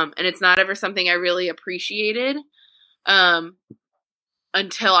 And it's not ever something I really appreciated until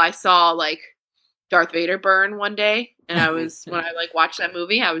I saw like Darth Vader burn one day. And I was, when I like watched that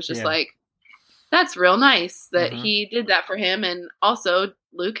movie, I was just like, that's real nice that he did that for him. And also,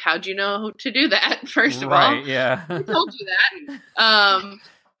 Luke, how'd you know to do that? First of all, yeah, he told you that.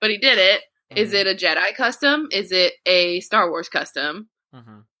 But he did it. Is it a Jedi custom? Is it a Star Wars custom? A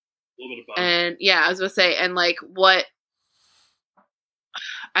little bit of both. And yeah, I was gonna say, and like what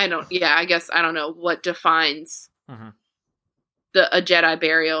I guess I don't know what defines a Jedi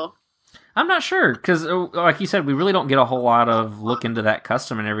burial. I'm not sure, because like you said, we really don't get a whole lot of look into that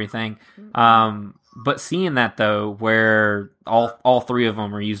custom and everything. But seeing that though, where all three of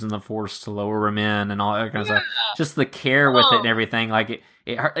them are using the Force to lower him in and all that kind of stuff, just the care with it and everything, like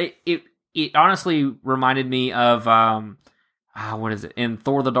it honestly reminded me of what is it in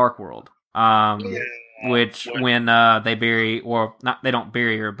Thor: The Dark World? Which when they bury, or not, they don't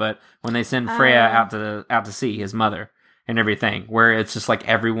bury her, but when they send Freya out to sea, his mother. And everything, where it's just like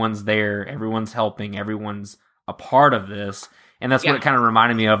everyone's there, everyone's helping, everyone's a part of this, and that's what it kind of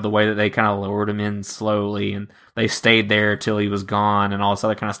reminded me of, the way that they kind of lowered him in slowly, and they stayed there till he was gone, and all this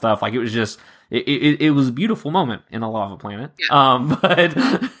other kind of stuff. Like it was just, it was a beautiful moment in a lava planet. But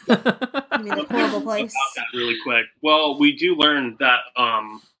I mean, a horrible place. About that really quick. Well, we do learn that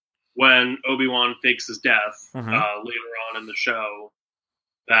when Obi-Wan fakes his death later on in the show,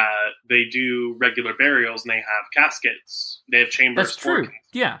 that they do regular burials and they have caskets. They have chambers. That's true.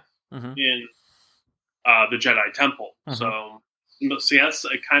 Yeah. In the Jedi Temple. So yes,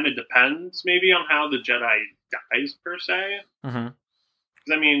 it kind of depends maybe on how the Jedi dies per se. I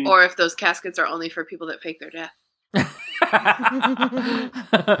mean, or if those caskets are only for people that fake their death. I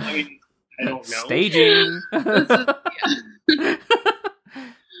mean, I don't know. Staging.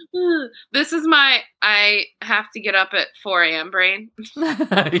 This is my I have to get up at 4 a.m. brain. Oh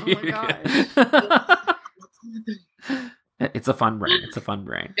my gosh. It's a fun brain. It's a fun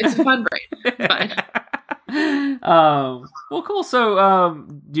brain. It's a fun brain. It's fine. Well, cool. So,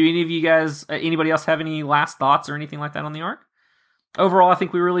 do any of you guys, anybody else have any last thoughts or anything like that on the arc? Overall, I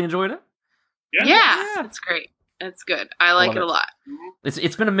think we really enjoyed it. Yeah. It's great. It's good. I like it a lot.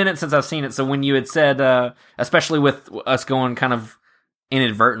 It's been a minute since I've seen it, so when you had said, especially with us going kind of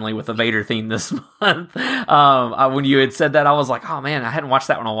inadvertently with the Vader theme this month, when you had said that, I was like, oh man, I hadn't watched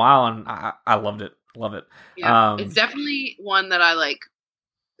that one in a while, and I loved it. Love it. Yeah, it's definitely one that I like.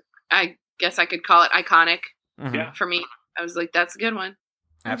 I guess I could call it iconic for me. I was like, that's a good one.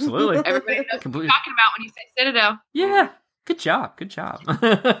 Absolutely. Everybody knows what you're talking about when you say Citadel. Yeah. Good job. Good job.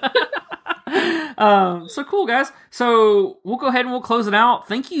 So cool, guys. So we'll go ahead and we'll close it out.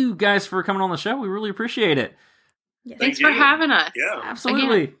 Thank you guys for coming on the show. We really appreciate it. Yes. Thanks for having us. Yeah.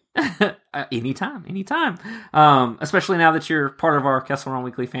 Absolutely. Anytime. Especially now that you're part of our Kessel Run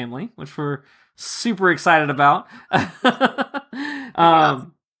Weekly family, which we're super excited about.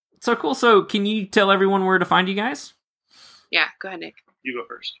 So cool. So can you tell everyone where to find you guys? Yeah, go ahead, Nick. You go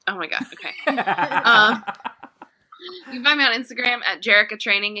first. Oh my god, okay. You can find me on Instagram at Jerica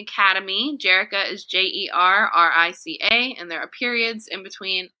Training Academy. Jerica is Jerica, and there are periods in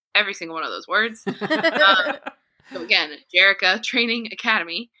between every single one of those words. So again, Jerica Training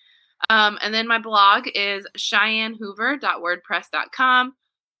Academy. And then my blog is CheyenneHoover.wordpress.com.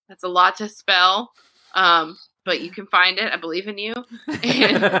 That's a lot to spell, but you can find it. I believe in you.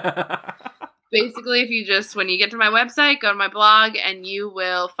 And basically, if you just, when you get to my website, go to my blog, and you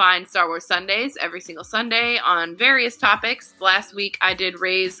will find Star Wars Sundays every single Sunday on various topics. Last week, I did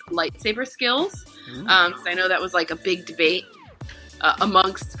Rey's lightsaber skills, because I know that was like a big debate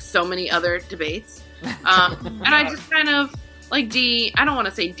amongst so many other debates. And I just kind of like I don't want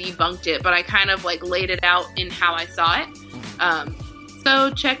to say debunked it, but I kind of like laid it out in how I saw it.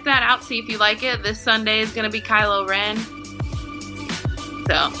 So check that out, see if you like it. This Sunday is going to be Kylo Ren.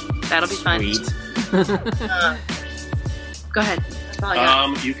 So that'll be fun. Go ahead. That's all I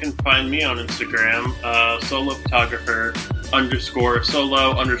got. You can find me on Instagram, solo photographer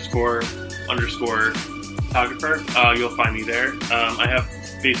photographer. You'll find me there. I have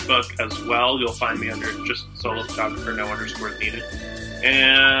Facebook as well. You'll find me under just solo photographer, no underscore needed.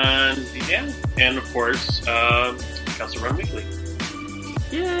 And yeah, and of course, Kessel Run Weekly.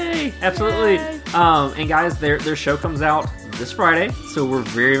 Yay! Absolutely. Yay. And guys, their show comes out this Friday, so we're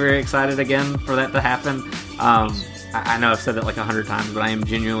very, very excited again for that to happen. I know I've said that like 100 times, but I am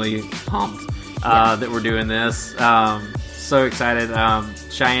genuinely pumped that we're doing this. So excited.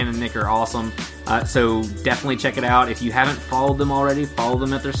 Cheyenne and Nick are awesome. So definitely check it out. If you haven't followed them already, follow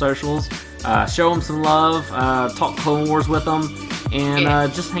them at their socials. Show them some love. Talk Clone Wars with them.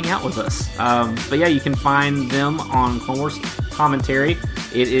 And just hang out with us. But yeah, you can find them on Clone Wars Commentary.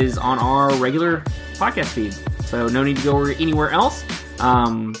 It is on our regular podcast feed. So no need to go anywhere else.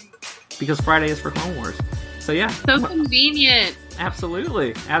 Because Friday is for Clone Wars. So yeah. So convenient.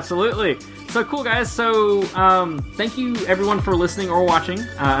 Absolutely. So cool, guys. So thank you everyone for listening or watching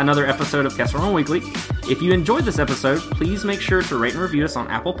another episode of Kessel Run Weekly. If you enjoyed this episode, please make sure to rate and review us on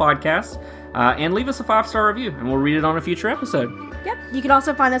Apple Podcasts and leave us a 5-star review, and we'll read it on a future episode. Yep. You can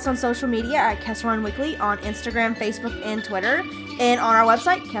also find us on social media at Kessel Run Weekly on Instagram, Facebook, and Twitter, and on our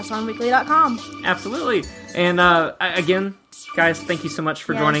website, KesselRunWeekly.com. Absolutely. And again, guys, thank you so much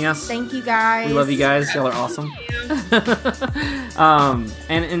for joining us. Thank you, guys. We love you guys. Y'all are awesome. And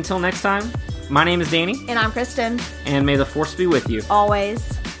until next time, my name is Danny. And I'm Kristen. And may the Force be with you.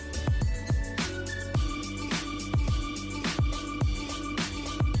 Always.